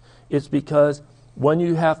performance. It's because when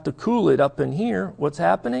you have to cool it up in here, what's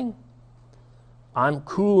happening? I'm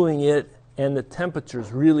cooling it and the temperature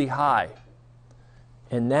is really high.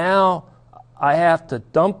 And now I have to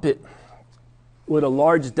dump it with a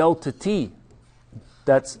large delta T.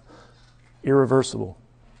 That's irreversible.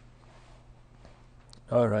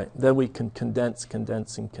 All right, then we can condense.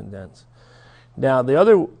 Now the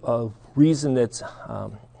other reason that's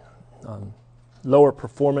lower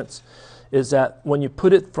performance is that when you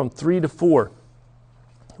put it from 3 to 4,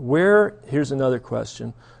 here's another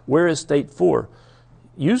question, where is state 4?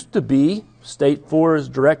 Used to be state 4 is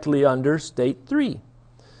directly under state 3.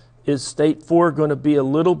 Is state 4 going to be a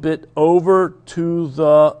little bit over to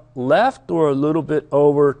the left or a little bit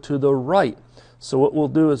over to the right? So what we'll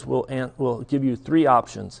do is we'll give you 3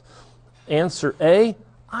 options. Answer A,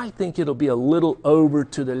 I think it'll be a little over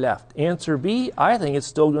to the left. Answer B, I think it's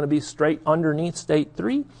still going to be straight underneath state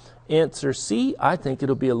 3. Answer C, I think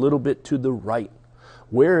it'll be a little bit to the right.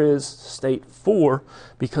 Where is state 4?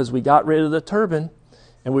 Because we got rid of the turbine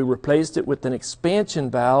and we replaced it with an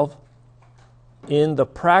expansion valve in the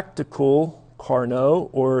practical Carnot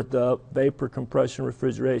or the vapor compression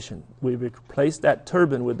refrigeration. We replaced that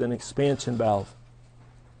turbine with an expansion valve.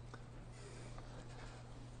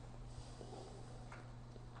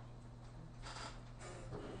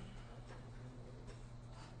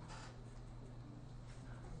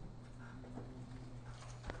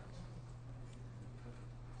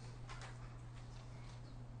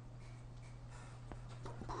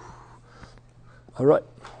 All right,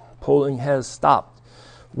 pulling has stopped.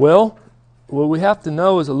 Well, what we have to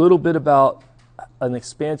know is a little bit about an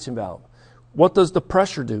expansion valve. What does the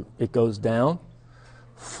pressure do? It goes down.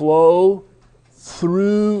 Flow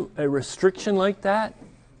through a restriction like that,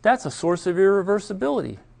 that's a source of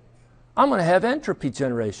irreversibility. I'm going to have entropy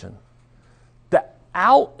generation. The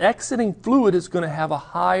exiting fluid is going to have a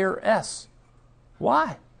higher S.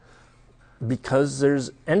 Why? Because there's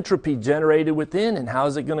entropy generated within, and how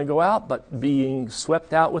is it going to go out but being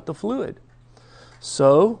swept out with the fluid?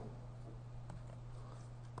 So,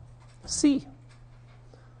 C.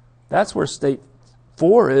 That's where state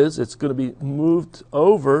 4 is. It's going to be moved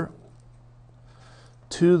over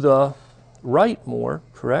to the right more,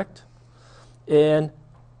 correct? And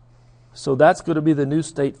so that's going to be the new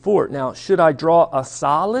state 4. Now, should I draw a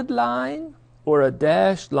solid line or a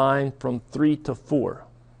dashed line from 3 to 4?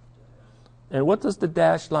 And what does the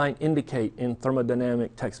dashed line indicate in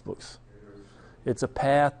thermodynamic textbooks? It's a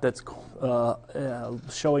path that's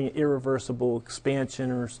showing irreversible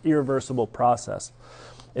expansion or irreversible process.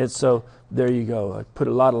 And so there you go. I put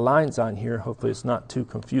a lot of lines on here. Hopefully it's not too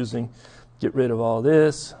confusing. Get rid of all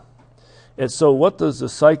this. And so what does the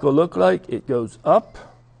cycle look like? It goes up,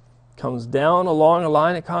 comes down along a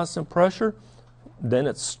line at constant pressure. Then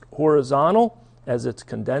it's horizontal as it's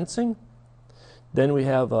condensing. Then we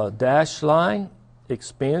have a dashed line,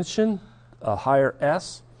 expansion, a higher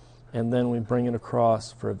S, and then we bring it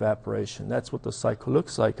across for evaporation. That's what the cycle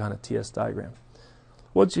looks like on a TS diagram.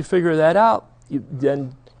 Once you figure that out, you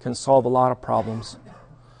then can solve a lot of problems.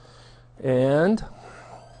 And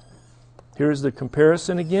here's the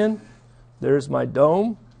comparison again. There's my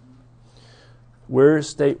dome. Where's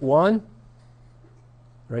state 1?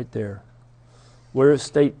 Right there. Where's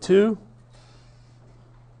state 2?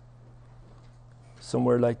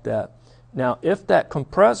 Somewhere like that. Now, if that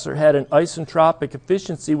compressor had an isentropic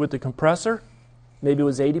efficiency with the compressor, maybe it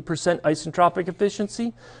was 80% isentropic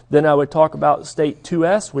efficiency, then I would talk about state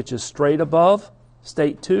 2S, which is straight above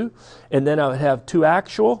state 2, and then I would have 2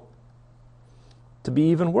 actual to be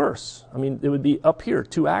even worse. I mean, it would be up here,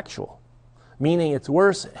 2 actual, meaning it's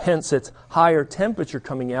worse, hence it's higher temperature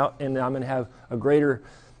coming out, and I'm going to have a greater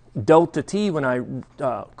delta T when I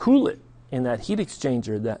cool it in that heat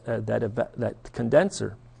exchanger, that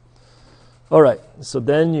condenser. All right, so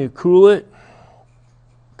then you cool it,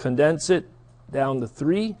 condense it down to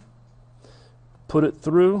 3, put it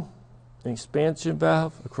through an expansion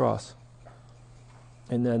valve across.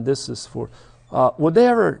 And then this is for, would they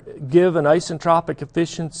ever give an isentropic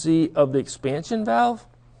efficiency of the expansion valve?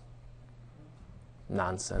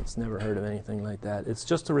 Nonsense, never heard of anything like that. It's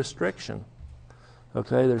just a restriction.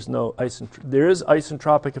 Okay, there is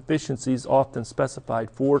isentropic efficiencies often specified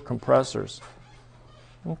for compressors.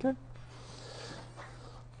 Okay.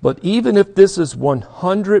 But even if this is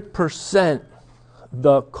 100%,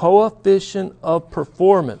 the coefficient of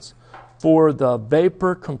performance for the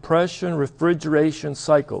vapor compression refrigeration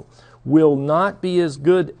cycle will not be as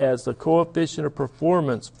good as the coefficient of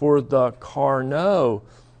performance for the Carnot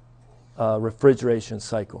refrigeration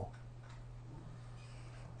cycle.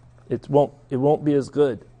 It won't be as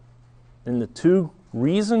good. And the two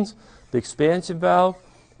reasons, the expansion valve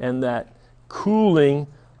and that cooling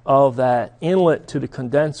of that inlet to the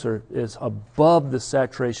condenser is above the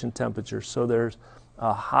saturation temperature. So there's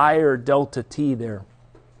a higher delta T there.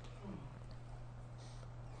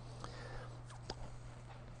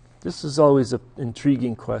 This is always an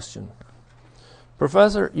intriguing question.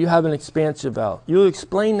 Professor, you have an expansion valve. You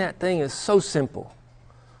explain that thing is so simple.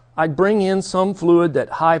 I'd bring in some fluid at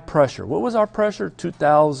high pressure. What was our pressure?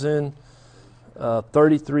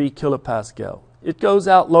 2,033 kilopascal. It goes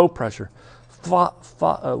out low pressure.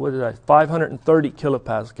 530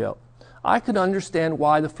 kilopascal. I could understand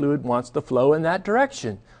why the fluid wants to flow in that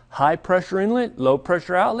direction. High pressure inlet, low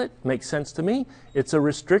pressure outlet, makes sense to me. It's a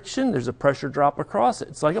restriction. There's a pressure drop across it.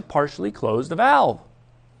 It's like a partially closed valve,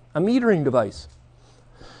 a metering device.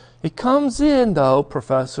 It comes in, though,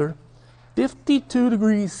 Professor, 52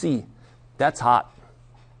 degrees C. That's hot.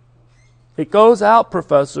 It goes out,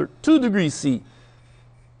 Professor, 2 degrees C.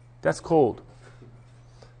 That's cold.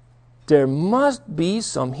 There must be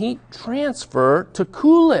some heat transfer to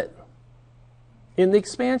cool it in the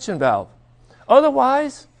expansion valve.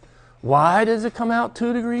 Otherwise, why does it come out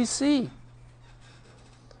 2 degrees C?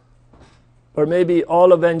 Or maybe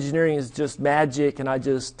all of engineering is just magic and I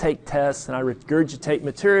just take tests and I regurgitate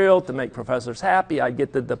material to make professors happy. I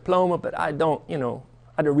get the diploma, but I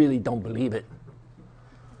really don't believe it.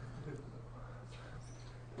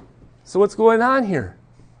 So what's going on here?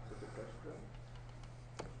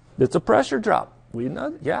 It's a pressure drop. We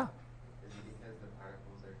know, yeah. Is it because the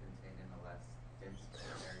particles are contained in a less dense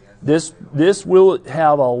area, This will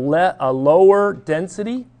have a lower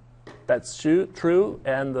density. That's true,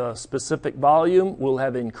 and the specific volume will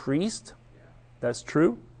have increased. That's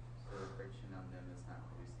true. So the friction on them is not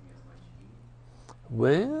producing as much heat?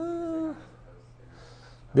 Well,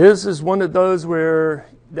 this is one of those where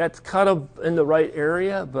that's kind of in the right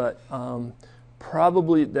area, but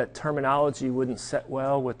probably that terminology wouldn't set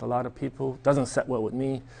well with a lot of people. Doesn't set well with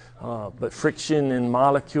me, but friction and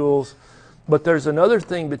molecules. But there's another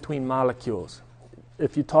thing between molecules.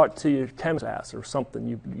 If you talk to your chemistry class or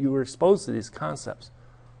something, you were exposed to these concepts.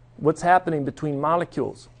 What's happening between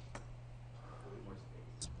molecules?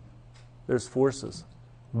 There's forces,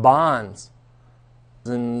 bonds,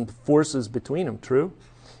 and forces between them, true?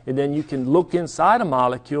 And then you can look inside a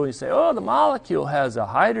molecule and you say, oh, the molecule has a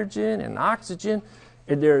hydrogen and oxygen,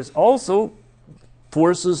 and there's also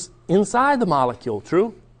forces inside the molecule,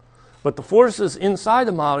 true? But the forces inside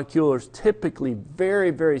the molecule are typically very,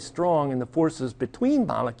 very strong, and the forces between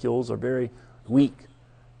molecules are very weak.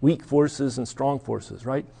 Weak forces and strong forces,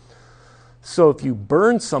 right? So if you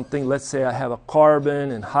burn something, let's say I have a carbon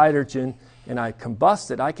and hydrogen, and I combust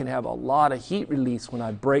it, I can have a lot of heat release when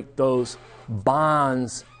I break those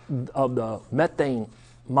bonds of the methane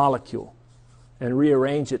molecule and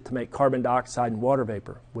rearrange it to make carbon dioxide and water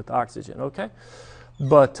vapor with oxygen, okay?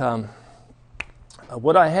 But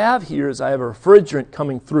what I have here is I have a refrigerant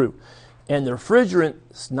coming through, and the refrigerant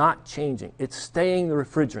is not changing. It's staying the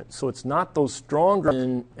refrigerant. So it's not those stronger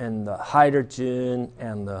and the hydrogen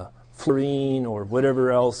and the fluorine or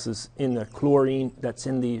whatever else is in the chlorine that's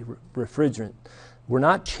in the refrigerant. We're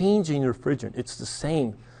not changing the refrigerant. It's the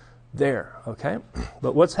same there, okay?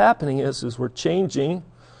 But what's happening is we're changing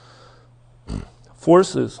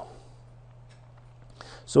forces.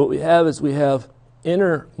 So what we have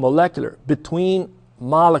intermolecular, between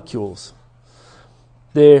molecules.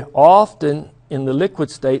 They often, in the liquid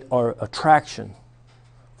state, are attraction.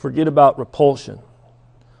 Forget about repulsion.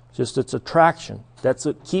 Just it's attraction. That's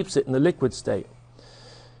what keeps it in the liquid state.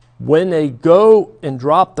 When they go and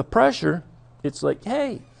drop the pressure, it's like,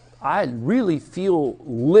 hey, I really feel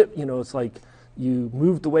lit. You know, it's like you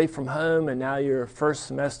moved away from home and now you're a first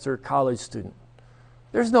semester college student.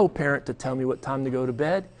 There's no parent to tell me what time to go to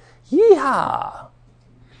bed. Yeehaw!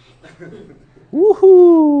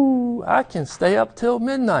 Woohoo! I can stay up till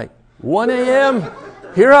midnight. 1 a.m.,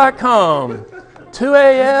 here I come. 2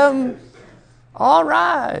 a.m., all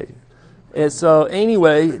right. And so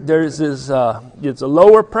anyway, there's this, it's a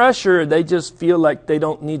lower pressure. They just feel like they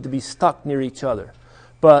don't need to be stuck near each other.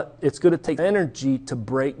 But it's going to take energy to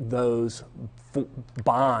break those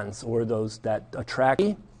bonds or that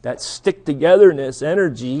attraction, that stick-togetherness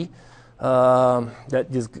energy that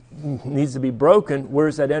just needs to be broken.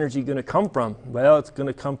 Where's that energy going to come from? Well, it's going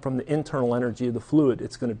to come from the internal energy of the fluid.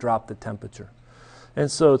 It's going to drop the temperature. And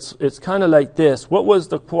so it's kind of like this. What was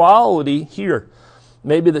the quality here?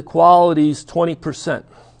 Maybe the quality is 20%.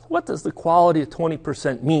 What does the quality of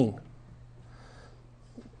 20% mean?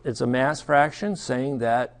 It's a mass fraction saying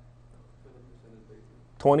that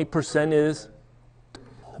 20% is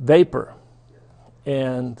vapor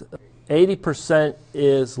and 80%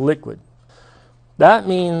 is liquid. That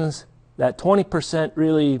means that 20%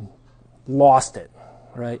 really lost it,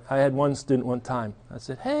 right? I had one student one time. I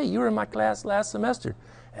said, hey, you were in my class last semester.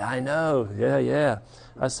 Yeah, I know, yeah.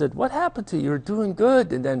 I said, what happened to you? You were doing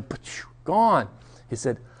good, and then gone. He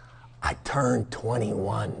said, I turned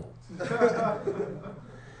 21.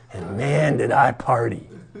 And man, did I party.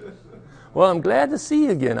 Well, I'm glad to see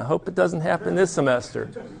you again. I hope it doesn't happen this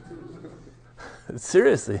semester.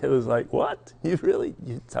 Seriously, it was like, what? You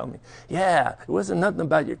tell me. Yeah, it wasn't nothing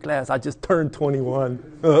about your class. I just turned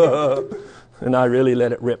 21. And I really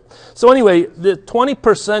let it rip. So anyway, the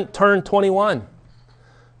 20% turned 21.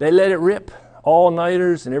 They let it rip.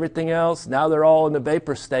 All-nighters and everything else. Now they're all in the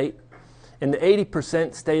vapor state. And the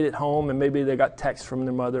 80% stayed at home, and maybe they got text from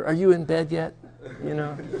their mother. Are you in bed yet? You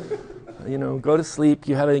know, go to sleep.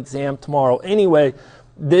 You have an exam tomorrow. Anyway,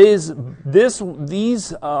 these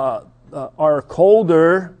are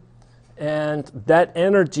colder, and that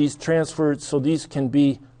energy is transferred so these can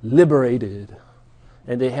be liberated,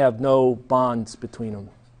 and they have no bonds between them.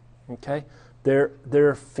 Okay,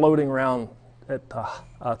 they're floating around at the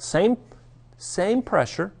same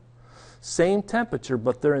pressure, same temperature,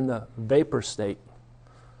 but they're in the vapor state,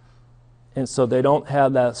 and so they don't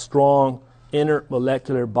have that strong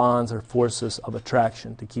intermolecular bonds or forces of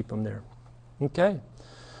attraction to keep them there. Okay,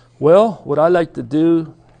 well, what I like to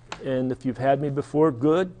do, and if you've had me before,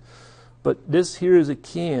 good. But this here is a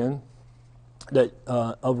can that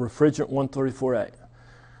of refrigerant 134A.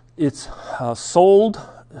 It's sold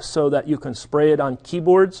so that you can spray it on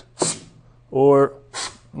keyboards or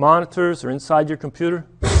monitors or inside your computer?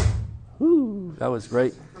 Woo, that was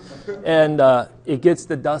great. And it gets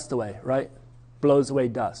the dust away, right? Blows away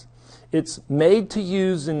dust. It's made to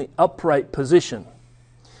use in the upright position.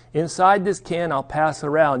 Inside this can, I'll pass it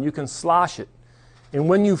around. You can slosh it. And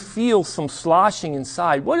when you feel some sloshing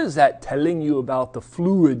inside, what is that telling you about the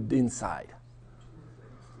fluid inside?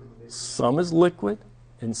 Some is liquid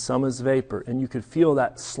and some is vapor. And you could feel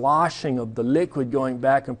that sloshing of the liquid going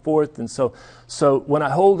back and forth. And so when I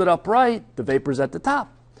hold it upright, the vapor's at the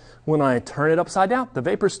top. When I turn it upside down, the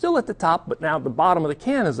vapor's still at the top, but now the bottom of the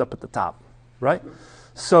can is up at the top, right?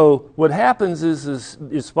 So what happens is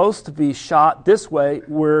it's supposed to be shot this way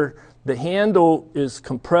where the handle is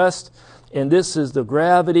compressed and this is the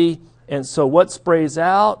gravity. And so what sprays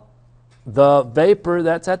out? The vapor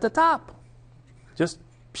that's at the top. Just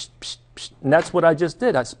psh, psh, psh. And that's what I just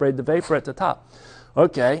did. I sprayed the vapor at the top.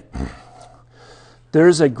 Okay.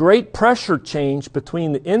 There's a great pressure change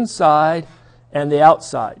between the inside and the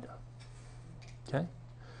outside. Okay?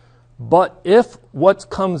 But if what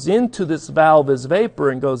comes into this valve is vapor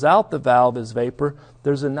and goes out the valve is vapor,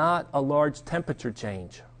 there's not a large temperature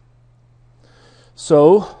change.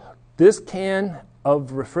 So this can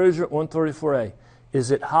of refrigerant 134A,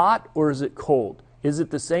 is it hot or is it cold? Is it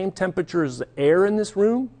the same temperature as the air in this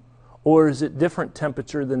room, or is it different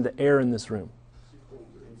temperature than the air in this room?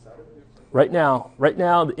 Right now,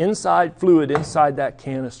 the inside fluid inside that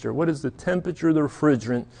canister, what is the temperature of the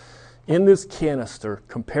refrigerant in this canister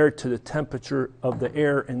compared to the temperature of the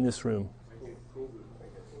air in this room?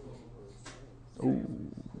 Ooh.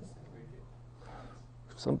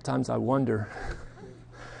 Sometimes I wonder.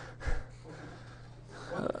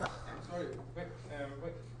 Sorry,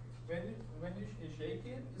 when you shake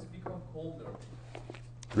it, it's become colder.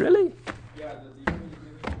 Really? Yeah, the becomes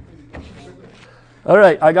colder. All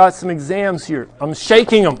right, I got some exams here. I'm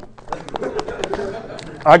shaking them.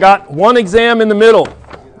 I got one exam in the middle.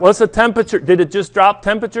 What's the temperature? Did it just drop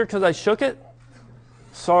temperature because I shook it?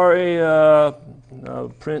 Sorry,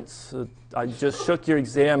 no, Prince, I just shook your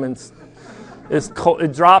exam and it's cold.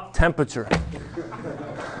 It dropped temperature.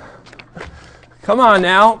 Come on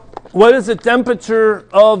now. What is the temperature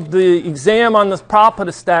of the exam on the top of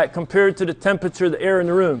the stack compared to the temperature of the air in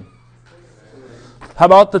the room? How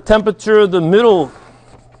about the temperature of the middle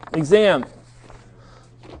exam?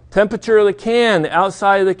 Temperature of the can, the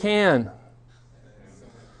outside of the can.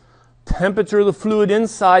 Temperature of the fluid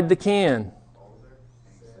inside the can.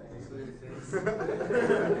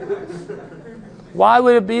 Why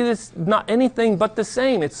would it be this? Not anything but the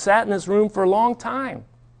same. It's sat in this room for a long time.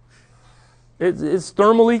 It's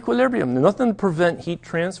thermal equilibrium. Nothing to prevent heat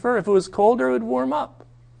transfer. If it was colder, it would warm up.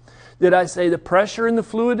 Did I say the pressure in the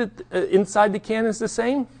fluid inside the can is the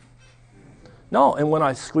same? No. And when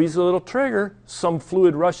I squeeze a little trigger, some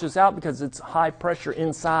fluid rushes out because it's high pressure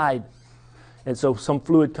inside. And so some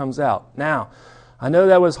fluid comes out. Now, I know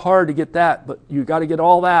that was hard to get that, but you got to get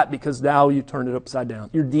all that because now you turn it upside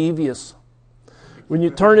down. You're devious. When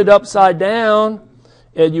you turn it upside down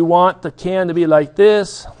and you want the can to be like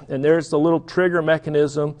this, and there's the little trigger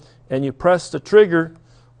mechanism, and you press the trigger,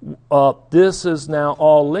 this is now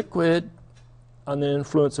all liquid under the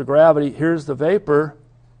influence of gravity. Here's the vapor.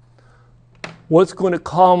 What's going to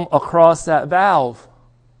come across that valve?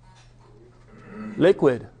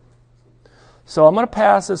 Liquid. So I'm going to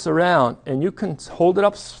pass this around, and you can hold it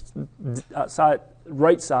up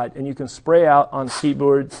right side, and you can spray out on the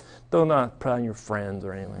keyboard. Don't not put on your friends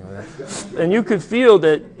or anything like that. And you could feel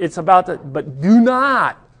that it's about to, but do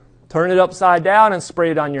not turn it upside down and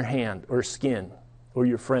spray it on your hand or skin or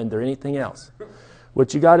your friend or anything else.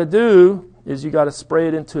 What you got to do is you got to spray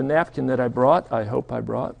it into a napkin that I brought. I hope I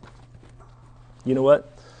brought. You know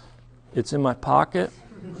what? It's in my pocket.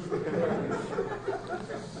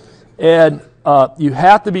 And you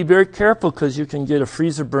have to be very careful because you can get a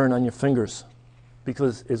freezer burn on your fingers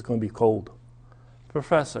because it's going to be cold.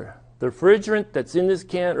 Professor, the refrigerant that's in this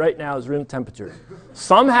can right now is room temperature.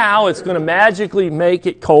 Somehow it's going to magically make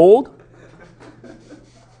it cold.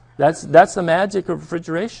 That's the magic of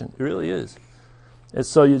refrigeration. It really is. And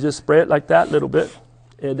so you just spray it like that a little bit,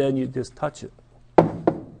 and then you just touch it. And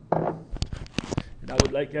I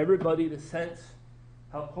would like everybody to sense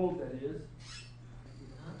how cold that is.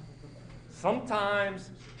 Sometimes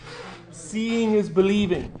seeing is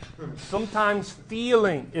believing. Sometimes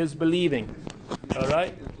feeling is believing. All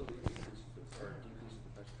right?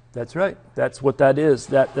 That's right. That's what that is.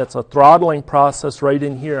 That's a throttling process right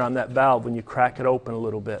in here on that valve when you crack it open a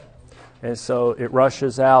little bit. And so it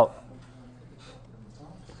rushes out.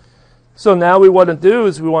 So now we want to do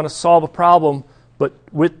is we want to solve a problem, but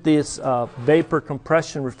with this vapor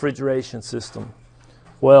compression refrigeration system.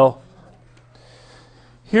 Well,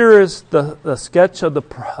 Here is the sketch of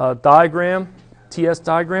the diagram, TS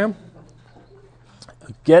diagram.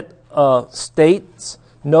 Get states.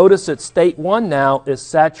 Notice that state 1 now is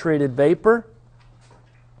saturated vapor.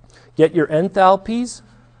 Get your enthalpies.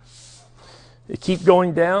 You keep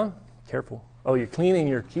going down. Careful. Oh, you're cleaning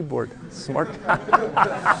your keyboard. Smart.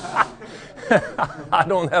 I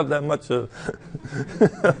don't have that much of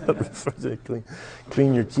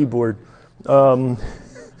clean your keyboard.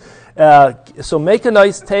 So make a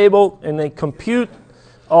nice table and then compute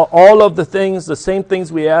all of the things, the same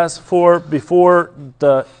things we asked for before,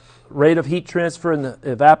 the rate of heat transfer in the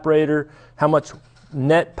evaporator, how much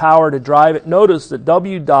net power to drive it. Notice that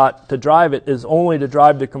W dot to drive it is only to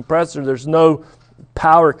drive the compressor. There's no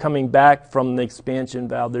power coming back from the expansion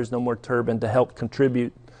valve. There's no more turbine to help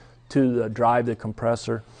contribute to drive the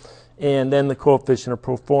compressor. And then the coefficient of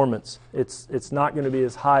performance. It's not going to be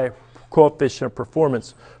as high coefficient of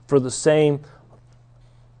performance for the same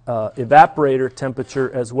evaporator temperature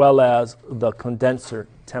as well as the condenser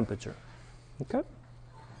temperature. Okay?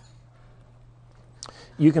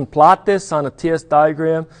 You can plot this on a TS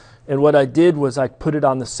diagram, and what I did was I put it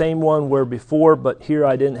on the same one where before, but here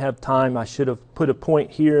I didn't have time. I should have put a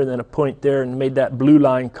point here and then a point there and made that blue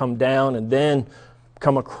line come down and then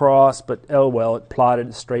come across, but oh well, it plotted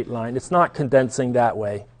a straight line. It's not condensing that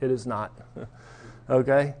way. It is not.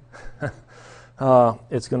 Okay?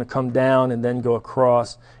 It's going to come down and then go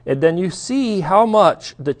across. And then you see how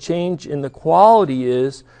much the change in the quality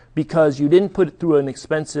is because you didn't put it through an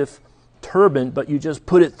expensive turbine, but you just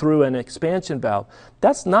put it through an expansion valve.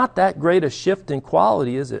 That's not that great a shift in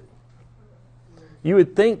quality, is it? You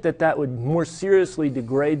would think that that would more seriously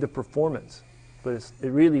degrade the performance, but it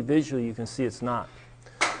really visually you can see it's not.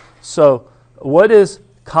 So what is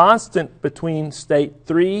constant between state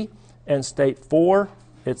 3 and state 4?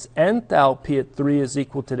 Its enthalpy at 3 is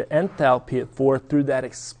equal to the enthalpy at 4 through that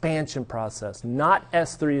expansion process. Not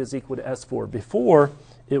S3 is equal to S4. Before,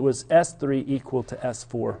 it was S3 equal to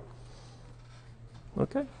S4.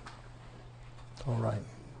 Okay? All right.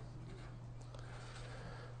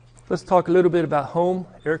 Let's talk a little bit about home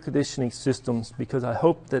air conditioning systems, because I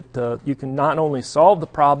hope that you can not only solve the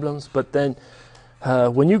problems, but then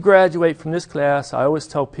when you graduate from this class, I always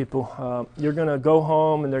tell people, you're going to go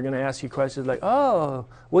home and they're going to ask you questions like, oh,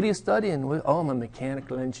 what are you studying? Oh, I'm a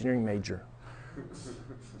mechanical engineering major.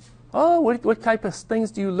 Oh, what type of things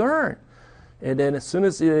do you learn? And then as soon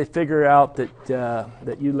as they figure out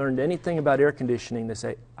that you learned anything about air conditioning, they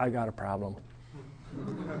say, I got a problem.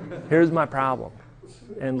 Here's my problem.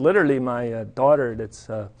 And literally my daughter that's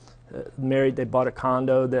married, they bought a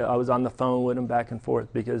condo. I was on the phone with them back and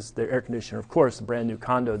forth because their air conditioner, of course, a brand new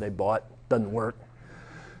condo they bought, doesn't work.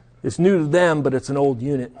 It's new to them, but it's an old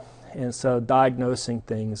unit. And so diagnosing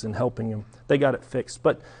things and helping them, they got it fixed.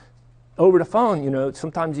 But over the phone,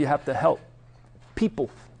 sometimes you have to help people.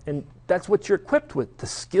 And that's what you're equipped with, the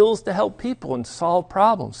skills to help people and solve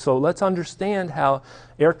problems. So let's understand how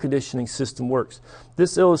air conditioning system works.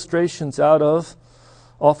 This illustration's off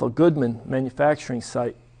a Goodman manufacturing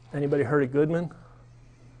site. Anybody heard of Goodman?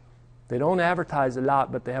 They don't advertise a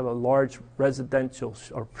lot, but they have a large residential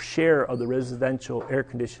or share of the residential air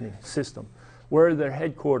conditioning system. Where are their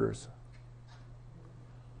headquarters?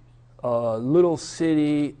 A little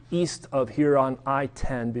city east of here on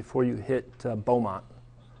I-10 before you hit Beaumont.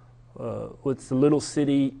 What's the little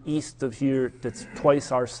city east of here that's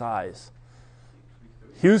twice our size?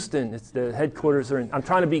 Houston. It's the headquarters are in. I'm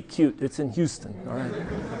trying to be cute. It's in Houston. All right.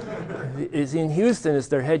 It's in Houston. Is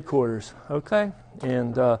their headquarters. Okay.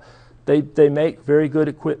 And they make very good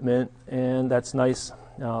equipment, and that's nice.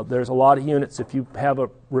 There's a lot of units. If you have a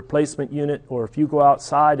replacement unit, or if you go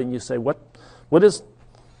outside and you say, what is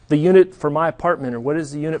the unit for my apartment, or what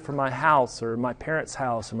is the unit for my house, or my parents'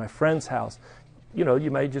 house, or my friend's house? You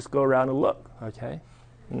may just go around and look, okay?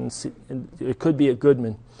 And see, and it could be a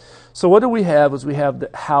Goodman. So what do we have is we have the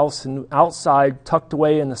house, and outside, tucked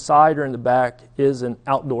away in the side or in the back, is an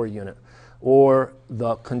outdoor unit, or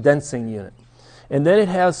the condensing unit. And then it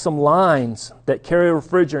has some lines that carry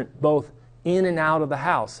refrigerant both in and out of the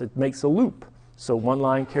house. It makes a loop. So one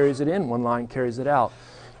line carries it in, one line carries it out.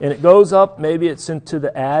 And it goes up, maybe it's into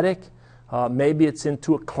the attic, maybe it's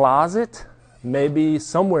into a closet, maybe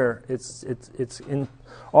somewhere it's in.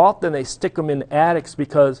 Often they stick them in attics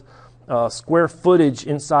because square footage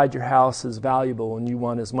inside your house is valuable, and you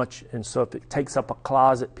want as much. And so if it takes up a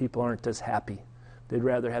closet, people aren't as happy. They'd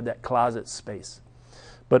rather have that closet space.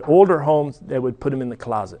 But older homes, they would put them in the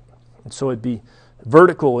closet, and so it'd be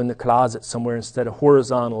vertical in the closet somewhere instead of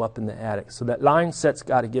horizontal up in the attic. So that line set's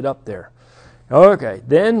got to get up there. Okay,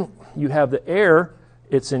 then you have the air.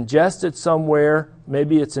 It's ingested somewhere.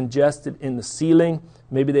 Maybe it's ingested in the ceiling.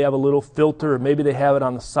 Maybe they have a little filter, or maybe they have it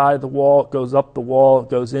on the side of the wall. It goes up the wall, it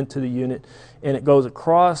goes into the unit, and it goes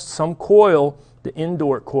across some coil, the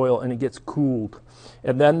indoor coil, and it gets cooled.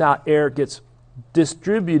 And then that air gets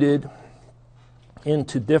distributed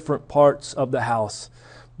into different parts of the house.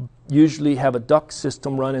 Usually have a duct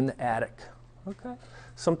system run in the attic. Okay.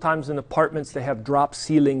 Sometimes in apartments they have drop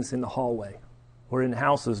ceilings in the hallway, or in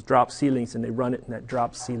houses drop ceilings, and they run it in that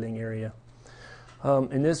drop ceiling area.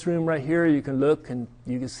 In this room right here, you can look and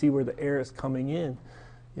you can see where the air is coming in.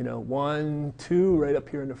 1, 2, right up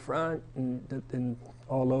here in the front, and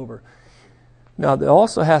all over. Now, it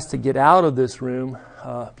also has to get out of this room.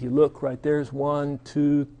 If you look right there's 1,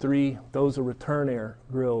 2, 3. Those are return air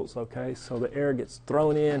grills, okay? So the air gets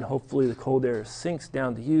thrown in. Hopefully the cold air sinks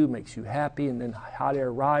down to you, makes you happy, and then hot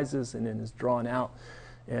air rises and then is drawn out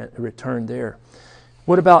and returned there.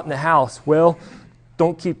 What about in the house? Well,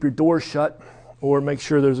 don't keep your door shut, or make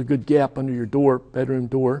sure there's a good gap under your door, bedroom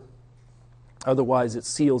door. Otherwise, it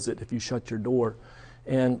seals it if you shut your door.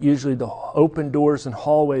 And usually the open doors and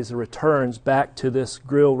hallways are returns back to this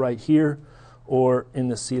grill right here or in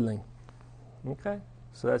the ceiling. Okay?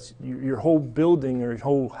 So that's your whole building or your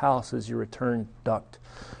whole house is your return duct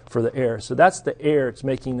for the air. So that's the air. It's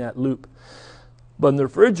making that loop. But the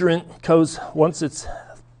refrigerant goes, once it's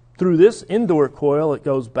through this indoor coil, it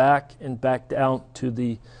goes back and back down to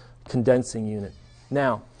the condensing unit.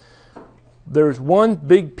 Now, there's one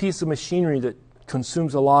big piece of machinery that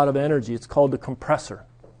consumes a lot of energy. It's called the compressor.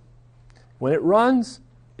 When it runs,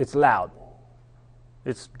 it's loud.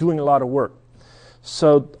 It's doing a lot of work.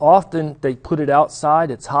 So often they put it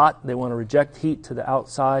outside. It's hot. They want to reject heat to the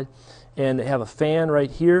outside. And they have a fan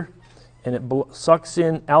right here, and it sucks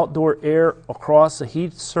in outdoor air across the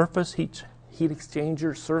heat surface, heat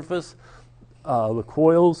exchanger surface, the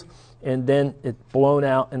coils, and then it's blown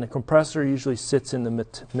out, and the compressor usually sits in the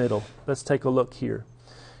middle. Let's take a look here.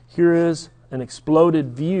 Here is an exploded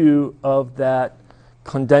view of that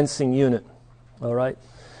condensing unit. All right.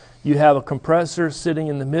 You have a compressor sitting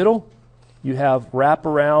in the middle. You have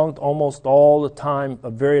wraparound almost all the time. A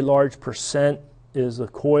very large percent is a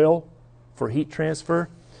coil for heat transfer.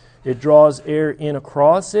 It draws air in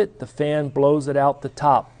across it. The fan blows it out the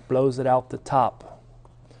top, blows it out the top.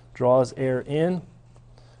 Draws air in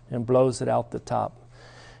and blows it out the top.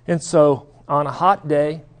 And so on a hot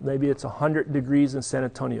day, maybe it's 100 degrees in San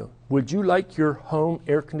Antonio. Would you like your home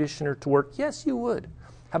air conditioner to work? Yes, you would.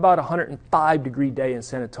 How about a 105 degree day in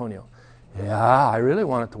San Antonio? Yeah, I really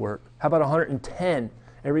want it to work. How about 110?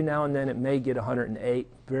 Every now and then it may get 108.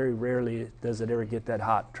 Very rarely does it ever get that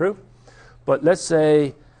hot. True? But let's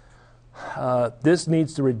say this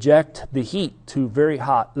needs to reject the heat to very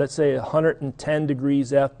hot. Let's say 110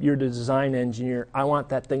 degrees F. You're the design engineer. I want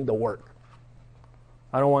that thing to work.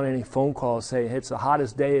 I don't want any phone calls saying it's the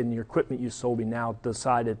hottest day and your equipment you sold me now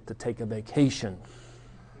decided to take a vacation.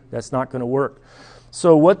 That's not going to work.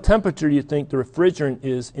 So what temperature do you think the refrigerant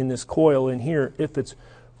is in this coil in here if it's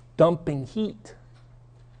dumping heat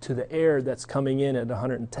to the air that's coming in at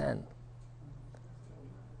 110?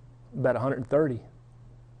 About 130.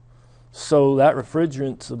 So that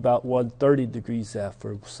refrigerant's about 130 degrees F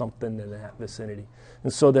or something in that vicinity.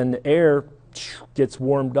 And so then the air gets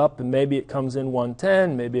warmed up, and maybe it comes in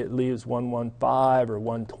 110, maybe it leaves 115 or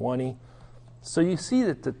 120. So you see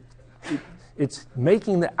that it's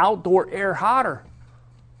making the outdoor air hotter,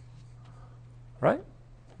 right?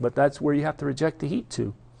 But that's where you have to reject the heat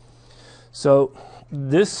to. So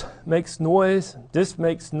this makes noise, this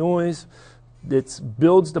makes noise. It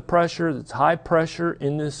builds the pressure. It's high pressure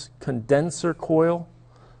in this condenser coil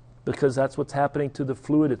because that's what's happening to the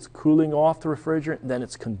fluid. It's cooling off the refrigerant, then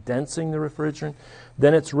it's condensing the refrigerant.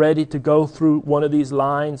 Then it's ready to go through one of these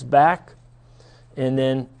lines back, and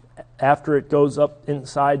then after it goes up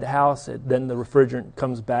inside the house, then the refrigerant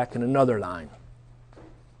comes back in another line.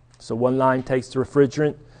 So one line takes the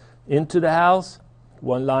refrigerant into the house,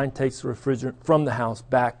 one line takes the refrigerant from the house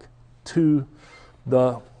back to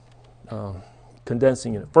the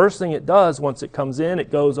condensing unit. First thing it does, once it comes in,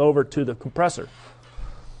 it goes over to the compressor.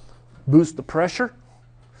 Boost the pressure.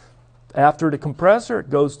 After the compressor, it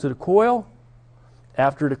goes to the coil.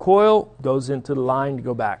 After the coil, goes into the line to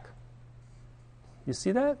go back. You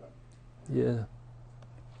see that? Yeah.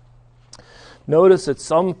 Notice that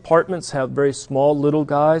some apartments have very small little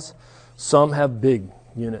guys. Some have big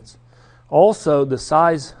units. Also, the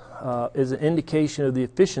size is an indication of the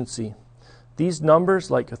efficiency. These numbers,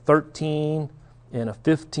 like a 13 and a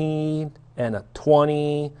 15 and a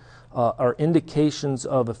 20, are indications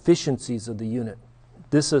of efficiencies of the unit.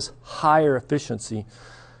 This is higher efficiency.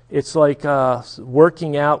 It's like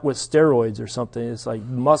working out with steroids or something. It's like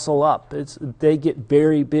muscle up. They get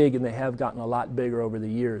very big, and they have gotten a lot bigger over the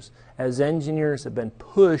years as engineers have been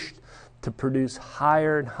pushed to produce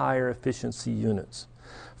higher and higher efficiency units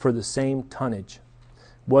for the same tonnage.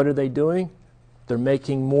 What are they doing? They're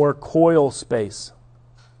making more coil space.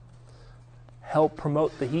 Help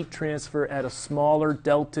promote the heat transfer at a smaller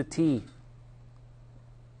delta T.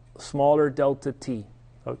 Smaller delta T.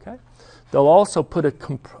 Okay? They'll also put a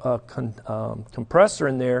compressor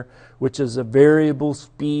in there, which is a variable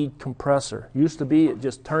speed compressor. Used to be it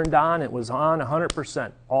just turned on, it was on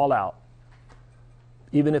 100%, all out.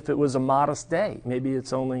 Even if it was a modest day, maybe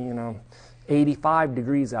it's only 85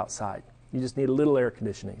 degrees outside. You just need a little air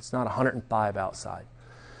conditioning. It's not 105 outside.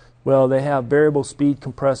 Well, they have variable speed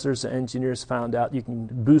compressors. The engineers found out you can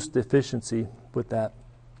boost the efficiency with that.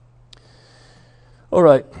 All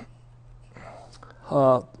right.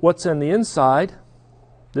 What's in the inside?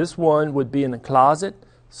 This one would be in the closet.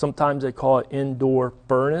 Sometimes they call it indoor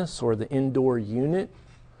furnace or the indoor unit.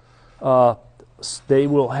 They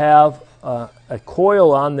will have a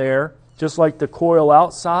coil on there, just like the coil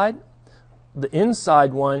outside. The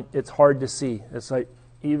inside one, it's hard to see. It's like,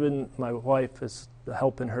 even my wife is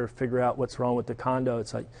helping her figure out what's wrong with the condo.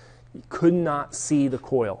 It's like you could not see the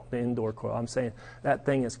coil, the indoor coil. I'm saying that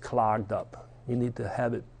thing is clogged up. You need to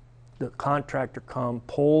have it, the contractor come,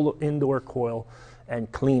 pull the indoor coil,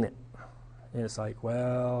 and clean it. And it's like,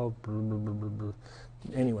 well, blah, blah, blah, blah.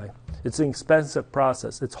 Anyway, it's an expensive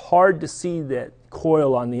process. It's hard to see that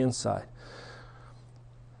coil on the inside.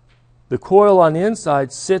 The coil on the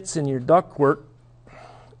inside sits in your ductwork,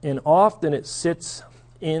 and often it sits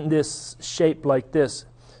in this shape like this.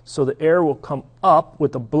 So the air will come up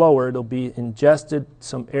with a blower. It'll be ingested.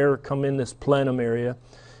 Some air will come in this plenum area.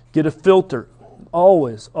 Get a filter.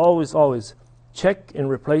 Always, always, always check and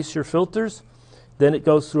replace your filters. Then it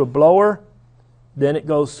goes through a blower. Then it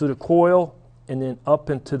goes through the coil and then up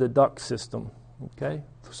into the duct system. Okay?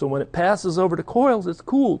 So when it passes over the coils, it's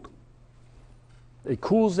cooled. It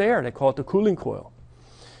cools air. They call it the cooling coil.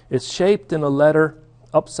 It's shaped in a letter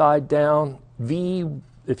upside down. V,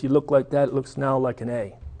 if you look like that, it looks now like an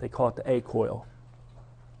A. They call it the A coil.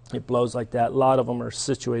 It blows like that. A lot of them are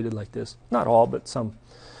situated like this. Not all, but some.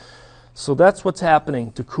 So that's what's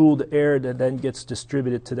happening to cool the air that then gets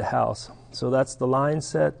distributed to the house. So that's the line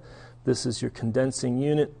set. This is your condensing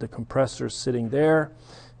unit. The compressor is sitting there.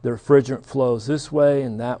 The refrigerant flows this way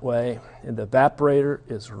and that way. And the evaporator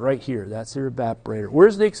is right here. That's your evaporator.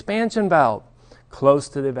 Where's the expansion valve? Close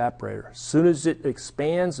to the evaporator. As soon as it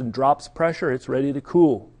expands and drops pressure, it's ready to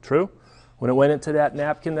cool. True? When it went into that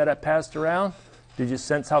napkin that I passed around, did you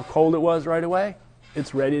sense how cold it was right away?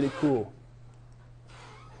 It's ready to cool.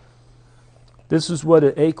 This is what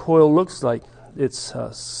an A coil looks like. It's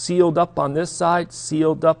sealed up on this side,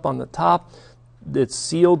 sealed up on the top. It's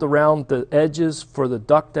sealed around the edges for the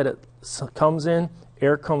duct that it comes in.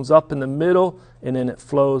 Air comes up in the middle, and then it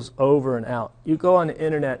flows over and out. You go on the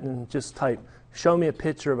internet and just type, show me a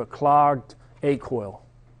picture of a clogged A coil.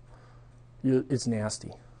 It's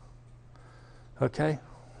nasty. Okay?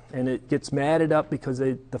 And it gets matted up because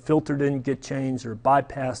the filter didn't get changed or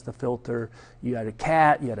bypassed the filter. You had a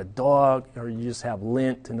cat, you had a dog, or you just have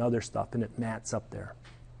lint and other stuff, and it mats up there.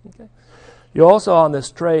 Okay? You also on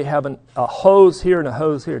this tray have a hose here and a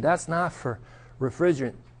hose here. That's not for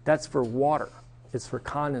refrigerant. That's for water. It's for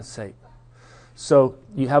condensate. So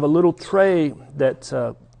you have a little tray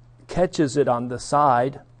that catches it on the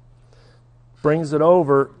side, brings it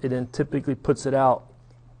over, and then typically puts it out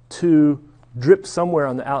to drip somewhere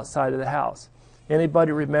on the outside of the house.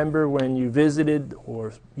 Anybody remember when you visited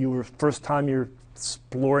or you were first time you're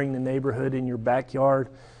exploring the neighborhood in your backyard,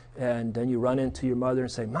 and then you run into your mother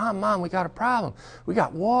and say, Mom, we got a problem. We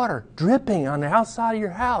got water dripping on the outside of your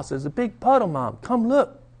house. There's a big puddle, Mom. Come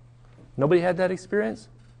look. Nobody had that experience?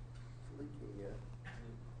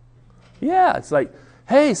 Yeah, it's like,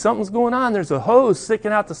 hey, something's going on. There's a hose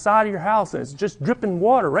sticking out the side of your house, and it's just dripping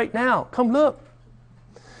water right now. Come look.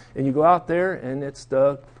 And you go out there, and it's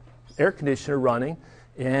the air conditioner running,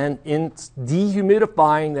 and it's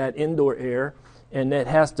dehumidifying that indoor air, and it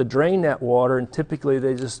has to drain that water, and typically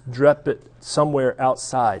they just drip it somewhere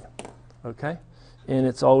outside, okay? And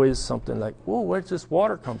it's always something like, whoa, where's this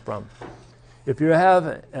water come from? If you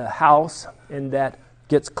have a house and that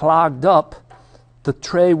gets clogged up, the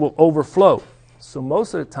tray will overflow. So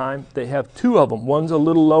most of the time, they have two of them. One's a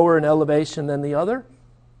little lower in elevation than the other,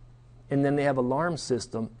 and then they have an alarm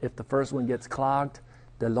system. If the first one gets clogged,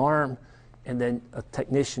 the alarm, and then a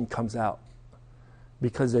technician comes out.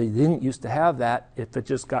 Because they didn't used to have that. If it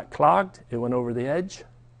just got clogged, it went over the edge.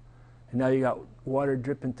 And now you got water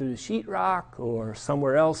dripping through the sheetrock or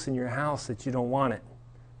somewhere else in your house that you don't want it.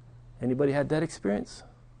 Anybody had that experience?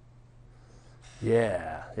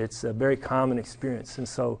 Yeah, it's a very common experience. And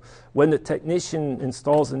so when the technician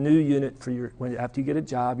installs a new unit for after you get a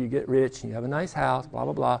job, you get rich, and you have a nice house, blah,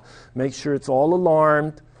 blah, blah, make sure it's all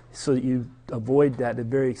alarmed so that you avoid that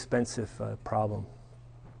very expensive problem.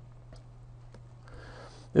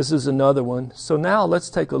 This is another one. So now let's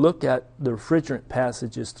take a look at the refrigerant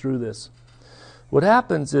passages through this. What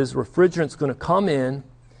happens is refrigerant's going to come in,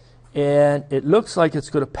 and it looks like it's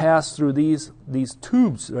going to pass through these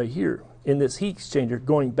tubes right here in this heat exchanger,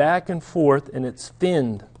 going back and forth, and it's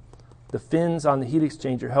finned. The fins on the heat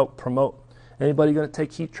exchanger help promote. Anybody going to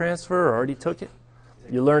take heat transfer or already took it?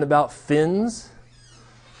 You learn about fins.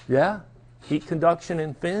 Yeah? Heat conduction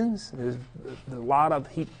and fins. There's a lot of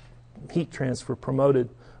heat transfer promoted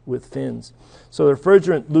with fins. So the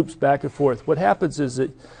refrigerant loops back and forth. What happens is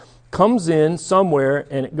it comes in somewhere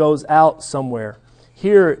and it goes out somewhere.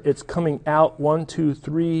 Here it's coming out 1, 2,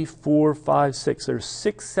 3, 4, 5, 6. There's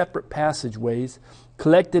 6 separate passageways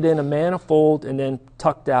collected in a manifold and then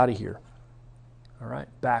tucked out of here. All right,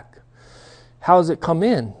 back. How does it come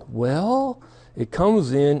in? Well, it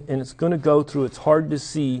comes in and it's going to go through, it's hard to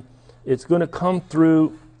see, it's going to come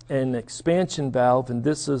through an expansion valve, and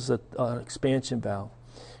this is an expansion valve.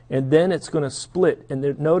 And then it's going to split.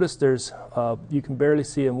 And notice there's, you can barely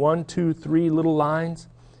see them, 1, 2, 3 little lines.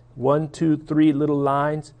 1, 2, 3 little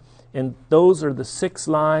lines, and those are the 6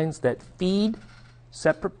 lines that feed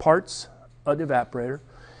separate parts of the evaporator,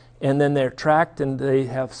 and then they're tracked and they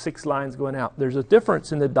have 6 lines going out. There's a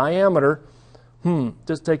difference in the diameter.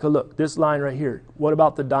 Just take a look. This line right here. What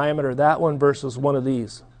about the diameter of that one versus one of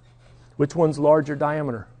these? Which one's larger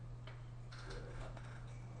diameter?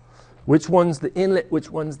 Which one's the inlet?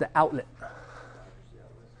 Which one's the outlet?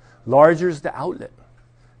 Larger's the outlet.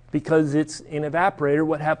 Because it's an evaporator,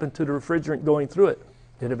 what happened to the refrigerant going through it?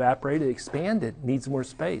 It evaporated, expanded, needs more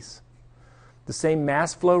space. The same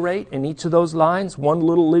mass flow rate in each of those lines, one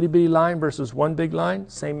little itty bitty line versus one big line,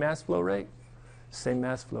 same mass flow rate? Same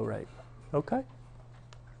mass flow rate. Okay?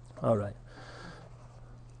 All right.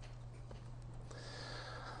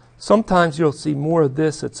 Sometimes you'll see more of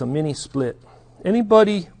this. It's a mini split.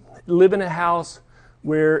 Anybody live in a house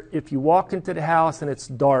where if you walk into the house and it's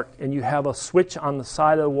dark and you have a switch on the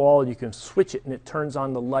side of the wall, you can switch it and it turns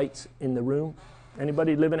on the lights in the room?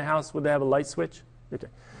 Anybody live in a house where they have a light switch? Okay.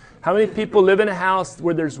 How many people live in a house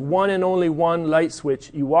where there's one and only one light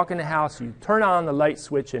switch? You walk in the house, you turn on the light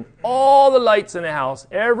switch, and all the lights in the house,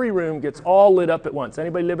 every room gets all lit up at once.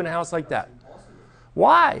 Anybody live in a house like that?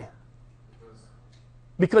 Why?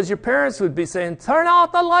 Because your parents would be saying, turn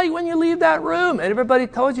off the light when you leave that room. And everybody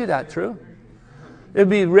told you that, true? It'd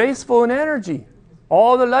be wasteful in energy.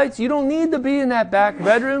 All the lights, you don't need to be in that back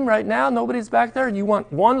bedroom right now. Nobody's back there. You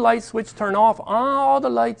want one light switch, turn off all the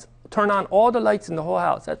lights, turn on all the lights in the whole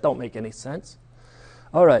house. That don't make any sense.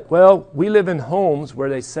 All right, well, we live in homes where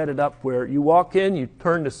they set it up where you walk in, you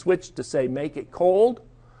turn the switch to say make it cold,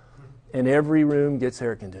 and every room gets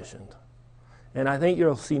air conditioned. And I think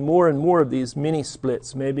you'll see more and more of these mini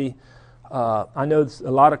splits. Maybe I know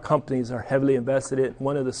a lot of companies are heavily invested in it.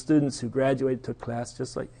 One of the students who graduated took class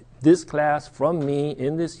just like this class from me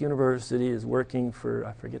in this university is working for,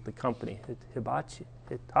 I forget the company,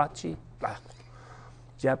 Hitachi,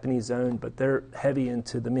 Japanese owned, but they're heavy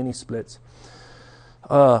into the mini splits.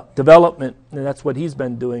 Development, and that's what he's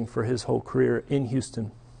been doing for his whole career in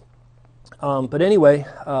Houston. But anyway,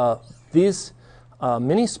 these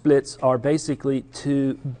mini splits are basically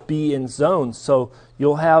to be in zones. So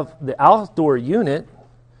you'll have the outdoor unit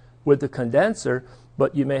with the condenser,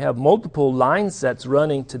 but you may have multiple line sets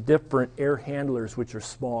running to different air handlers, which are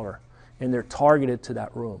smaller, and they're targeted to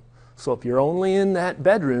that room. So if you're only in that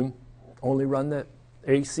bedroom, only run the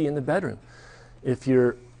AC in the bedroom. If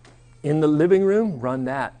you're in the living room, run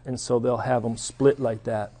that. And so they'll have them split like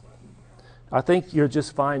that. I think you'll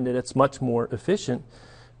just find that it's much more efficient,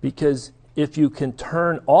 because if you can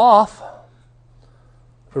turn off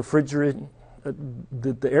refrigerant,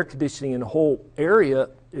 the air conditioning in the whole area,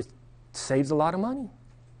 it saves a lot of money.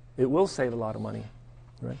 It will save a lot of money.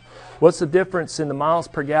 Right? What's the difference in the miles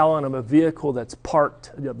per gallon of a vehicle that's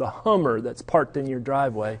parked, the Hummer that's parked in your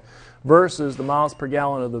driveway, versus the miles per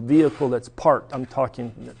gallon of the vehicle that's parked? I'm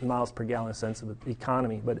talking miles per gallon in the sense of the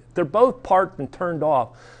economy. But if they're both parked and turned off,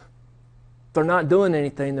 they're not doing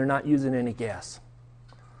anything, they're not using any gas.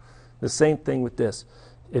 The same thing with this.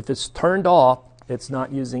 If it's turned off, it's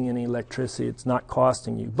not using any electricity, it's not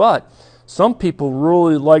costing you. But some people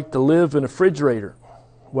really like to live in a refrigerator.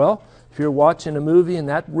 Well, if you're watching a movie in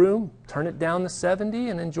that room, turn it down to 70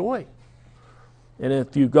 and enjoy. And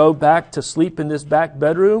if you go back to sleep in this back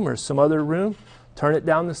bedroom or some other room, turn it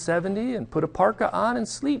down to 70 and put a parka on and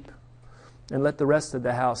sleep. And let the rest of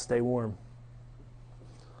the house stay warm.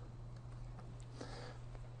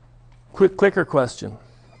 Quick clicker question.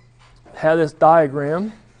 Have this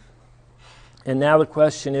diagram. And now the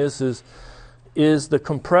question is the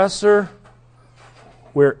compressor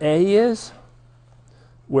where A is,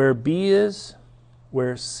 where B is,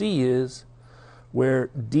 where C is, where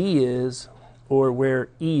D is, or where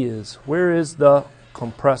E is? Where is the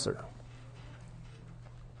compressor?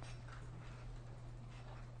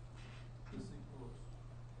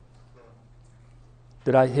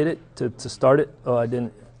 Did I hit it to start it? Oh, I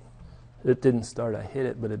didn't. It didn't start. I hit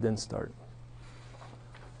it, but it didn't start.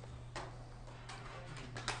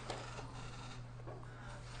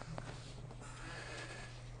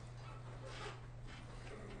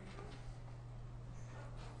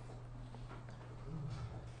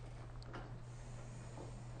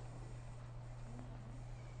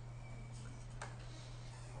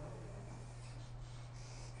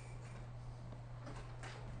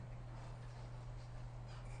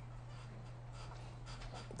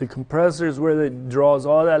 The compressor is where it draws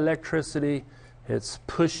all that electricity. It's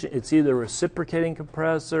either a reciprocating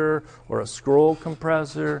compressor or a scroll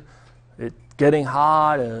compressor. It's getting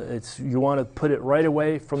hot. You want to put it right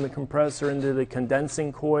away from the compressor into the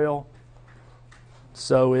condensing coil.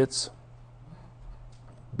 So it's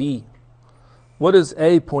B. What is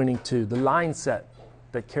A pointing to? The line set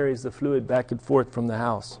that carries the fluid back and forth from the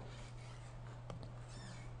house.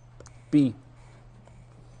 B.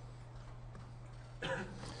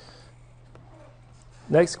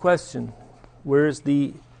 Next question, where's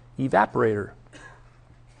the evaporator?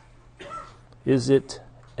 Is it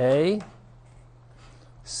A,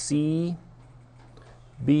 C,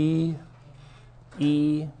 B,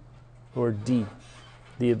 E, or D?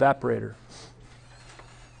 The evaporator.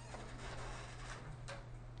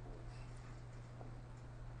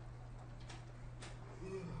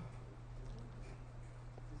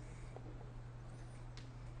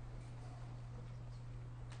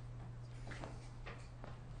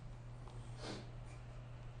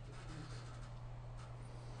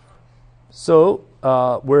 So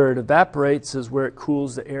where it evaporates is where it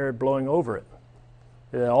cools the air blowing over it.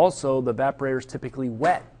 And also, the evaporator is typically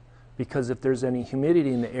wet because if there's any humidity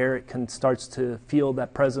in the air, it starts to feel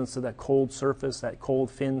that presence of that cold surface, that cold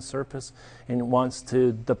fin surface, and it wants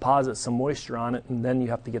to deposit some moisture on it, and then you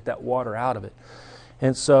have to get that water out of it.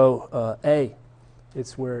 And so A,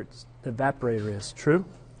 it's where the evaporator is. True?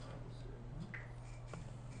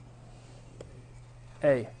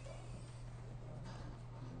 A.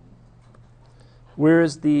 Where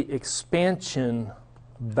is the expansion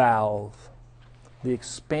valve? The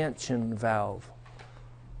expansion valve.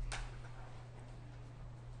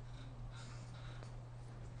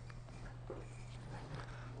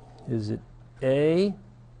 Is it A,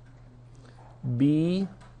 B,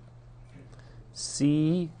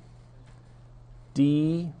 C,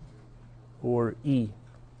 D, or E?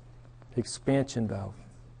 Expansion valve.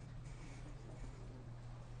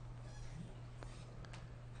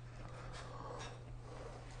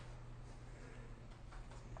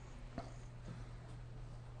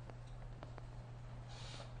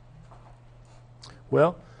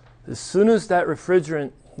 Well, as soon as that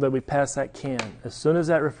refrigerant that we passed that can, as soon as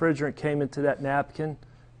that refrigerant came into that napkin,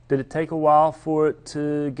 did it take a while for it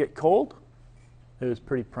to get cold? It was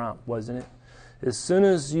pretty prompt, wasn't it? As soon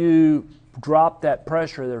as you drop that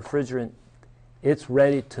pressure of the refrigerant, it's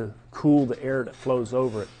ready to cool the air that flows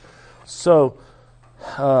over it. So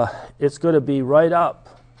it's going to be right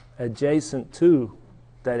up adjacent to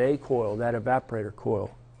that A coil, that evaporator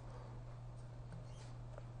coil.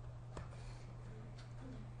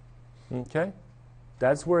 Okay?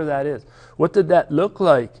 That's where that is. What did that look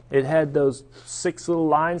like? It had those 6 little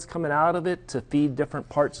lines coming out of it to feed different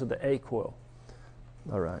parts of the A coil.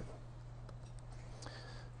 All right.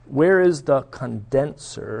 Where is the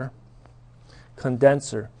condenser?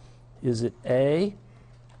 Condenser. Is it A,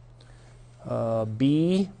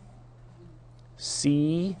 B,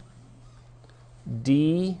 C,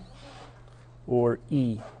 D, or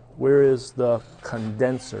E? Where is the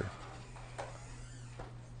condenser?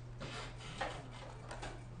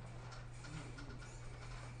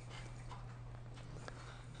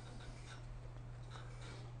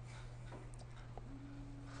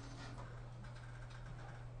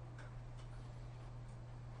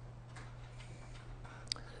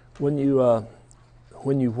 When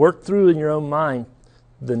you work through in your own mind,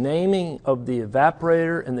 the naming of the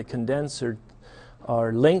evaporator and the condenser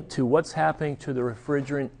are linked to what's happening to the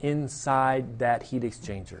refrigerant inside that heat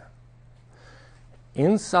exchanger.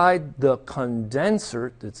 Inside the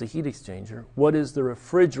condenser, that's a heat exchanger, what is the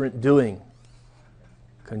refrigerant doing?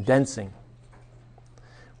 Condensing.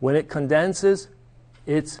 When it condenses,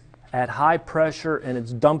 it's at high pressure and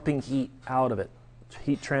it's dumping heat out of it.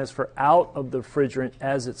 Heat transfer out of the refrigerant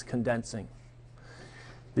as it's condensing.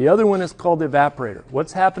 The other one is called the evaporator.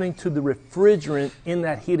 What's happening to the refrigerant in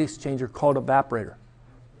that heat exchanger called evaporator?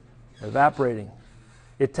 Evaporating.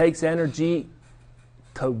 It takes energy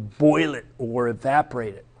to boil it or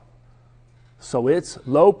evaporate it. So it's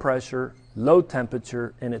low pressure, low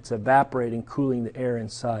temperature, and it's evaporating, cooling the air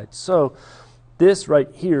inside. So this right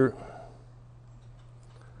here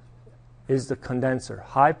is the condenser.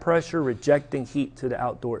 High pressure, rejecting heat to the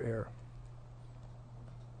outdoor air.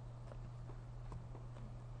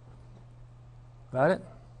 Got it?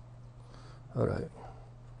 All right.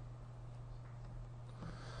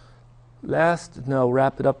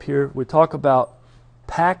 Wrap it up here. We talk about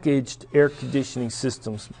packaged air conditioning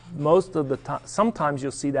systems. Most of the time, sometimes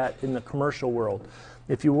you'll see that in the commercial world.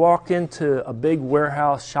 If you walk into a big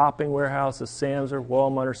warehouse, shopping warehouse, a Sam's or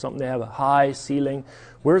Walmart or something, they have a high ceiling.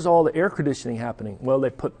 Where's all the air conditioning happening? Well, they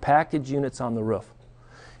put package units on the roof.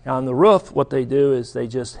 Now, on the roof, what they do is they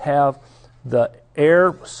just have the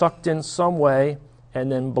air sucked in some way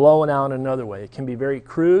and then blown out another way. It can be very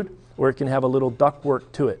crude, or it can have a little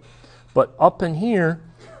ductwork to it. But up in here,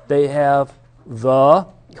 they have the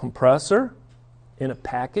compressor in a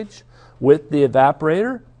package with the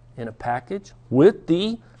evaporator in a package with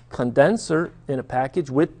the condenser in a package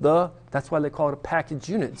with that's why they call it a package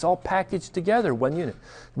unit. It's all packaged together, one unit.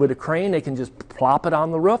 With a crane, they can just plop it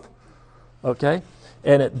on the roof, okay?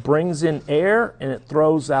 And it brings in air and it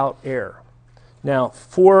throws out air. Now,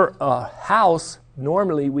 for a house,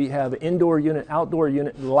 normally we have an indoor unit, outdoor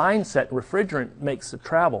unit, line set. Refrigerant makes it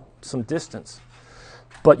travel some distance.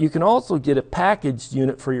 But you can also get a packaged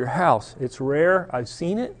unit for your house. It's rare. I've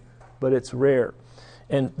seen it, but it's rare.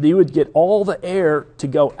 And you would get all the air to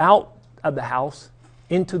go out of the house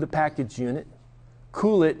into the package unit,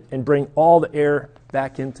 cool it, and bring all the air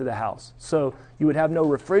back into the house. So you would have no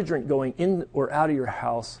refrigerant going in or out of your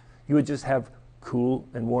house. You would just have cool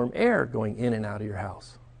and warm air going in and out of your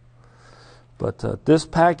house. But this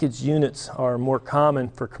package units are more common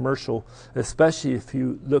for commercial, especially if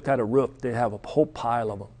you look at a roof. They have a whole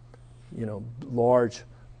pile of them, large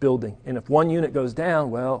building. And if one unit goes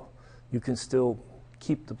down, well, you can still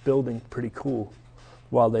keep the building pretty cool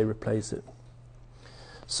while they replace it.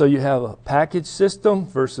 So you have a package system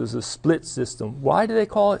versus a split system. Why do they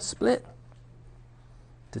call it split?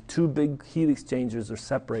 The two big heat exchangers are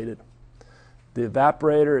separated. The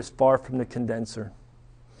evaporator is far from the condenser.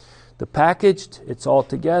 The packaged, it's all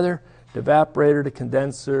together. The evaporator, the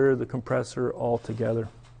condenser, the compressor, all together.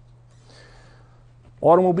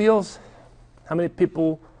 Automobiles, how many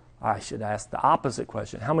people, I should ask the opposite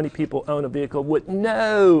question. How many people own a vehicle with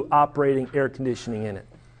no operating air conditioning in it?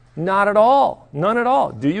 Not at all. None at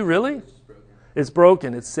all. Do you really? It's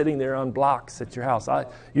broken. It's sitting there on blocks at your house.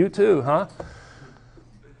 You too, huh?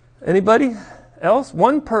 Anybody else?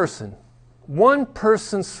 One person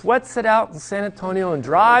sweats it out in San Antonio and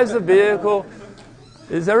drives a vehicle.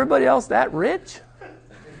 Is everybody else that rich?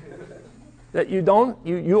 That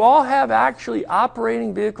you all have actually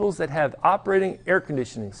operating vehicles that have operating air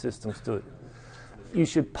conditioning systems to it. You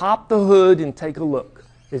should pop the hood and take a look.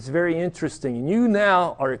 It's very interesting. And you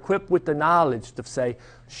now are equipped with the knowledge to say,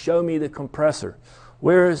 show me the compressor.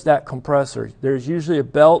 Where is that compressor? There's usually a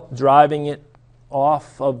belt driving it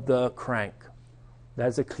off of the crank.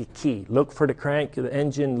 That's a key. Look for the crank, the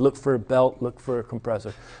engine, look for a belt, look for a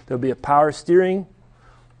compressor. There'll be a power steering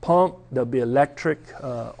pump, there'll be electric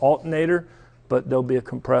alternator, but there'll be a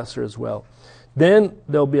compressor as well. Then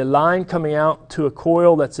there'll be a line coming out to a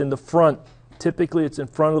coil that's in the front. Typically it's in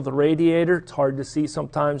front of the radiator. It's hard to see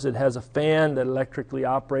sometimes. It has a fan that electrically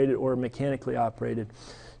operated or mechanically operated.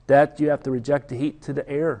 That you have to reject the heat to the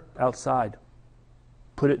air outside.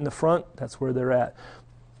 Put it in the front, that's where they're at.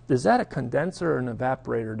 Is that a condenser or an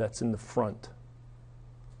evaporator that's in the front?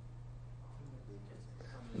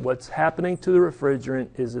 What's happening to the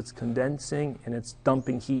refrigerant is it's condensing and it's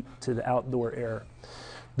dumping heat to the outdoor air.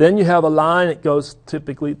 Then you have a line that goes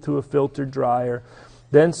typically to a filter dryer.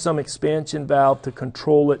 Then some expansion valve to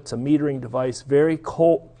control it. It's a metering device very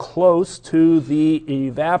close to the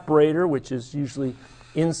evaporator, which is usually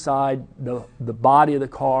inside the body of the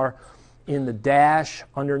car, in the dash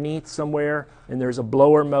underneath somewhere, and there's a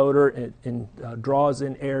blower motor and draws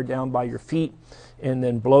in air down by your feet and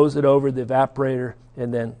then blows it over the evaporator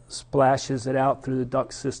and then splashes it out through the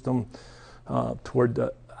duct system toward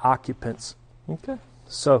the occupants. Okay,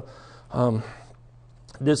 so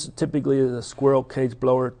This typically is a squirrel cage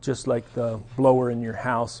blower, just like the blower in your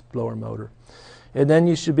house, blower motor. And then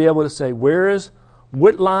you should be able to say,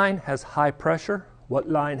 what line has high pressure, what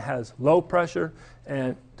line has low pressure,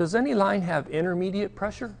 and does any line have intermediate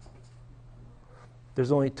pressure?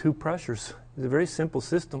 There's only two pressures. It's a very simple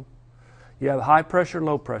system. You have high pressure,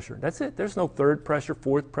 low pressure. That's it. There's no third pressure,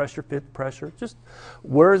 fourth pressure, fifth pressure. Just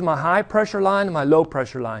where's my high pressure line and my low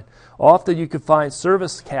pressure line? Often you can find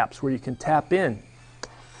service caps where you can tap in.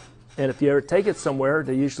 And if you ever take it somewhere,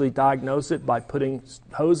 they usually diagnose it by putting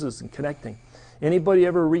hoses and connecting. Anybody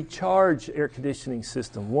ever recharge air conditioning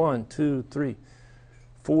system? 1, 2, 3,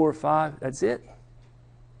 4, 5. That's it.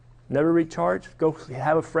 Never recharge? Go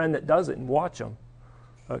have a friend that does it and watch them.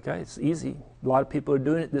 Okay, it's easy. A lot of people are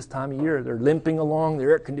doing it this time of year. They're limping along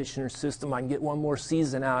their air conditioner system. I can get one more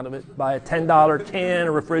season out of it. Buy a $10 can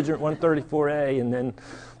of refrigerant 134A and then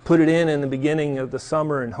put it in the beginning of the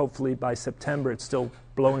summer, and hopefully by September it's still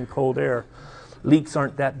blowing cold air. Leaks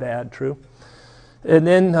aren't that bad, true? And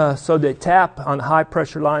then, so they tap on high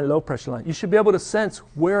pressure line, low pressure line. You should be able to sense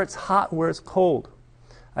where it's hot, where it's cold.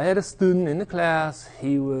 I had a student in the class.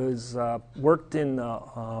 He was worked in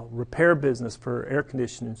repair business for air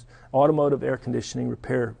conditioners, automotive air conditioning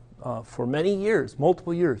repair for many years,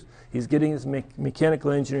 multiple years. He's getting his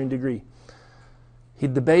mechanical engineering degree. He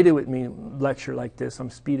debated with me in a lecture like this. I'm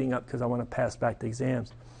speeding up because I want to pass back the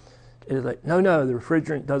exams. It's like, no, the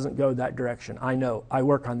refrigerant doesn't go that direction. I know. I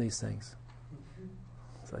work on these things.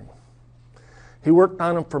 So, he worked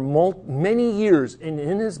on them for many years, and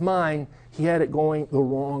in his mind, he had it going the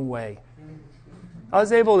wrong way. I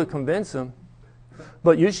was able to convince him,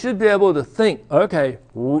 but you should be able to think, okay,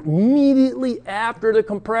 immediately after the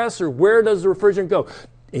compressor, where does the refrigerant go?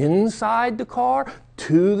 Inside the car,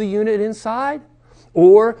 to the unit inside,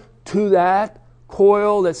 or to that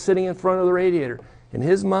coil that's sitting in front of the radiator? In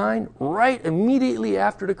his mind, right immediately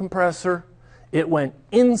after the compressor, it went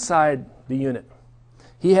inside the unit.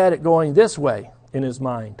 He had it going this way in his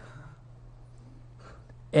mind.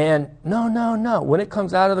 And no. When it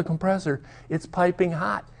comes out of the compressor, it's piping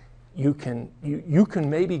hot. You can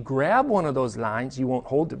maybe grab one of those lines. You won't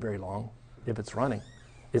hold it very long if it's running.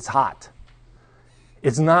 It's hot.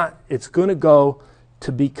 It's going to go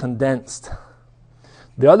to be condensed.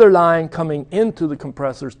 The other line coming into the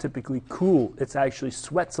compressor is typically cool. It actually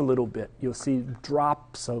sweats a little bit. You'll see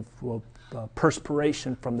drops of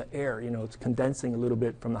perspiration from the air. It's condensing a little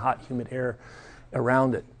bit from the hot, humid air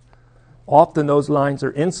around it. Often those lines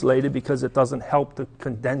are insulated because it doesn't help to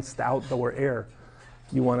condense the outdoor air.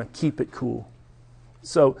 You want to keep it cool.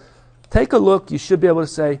 So take a look. You should be able to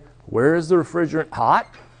say, where is the refrigerant hot?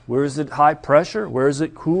 Where is it high pressure? Where is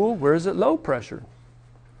it cool? Where is it low pressure?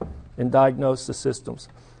 And diagnose the systems.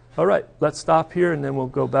 All right, let's stop here and then we'll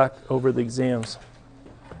go back over the exams.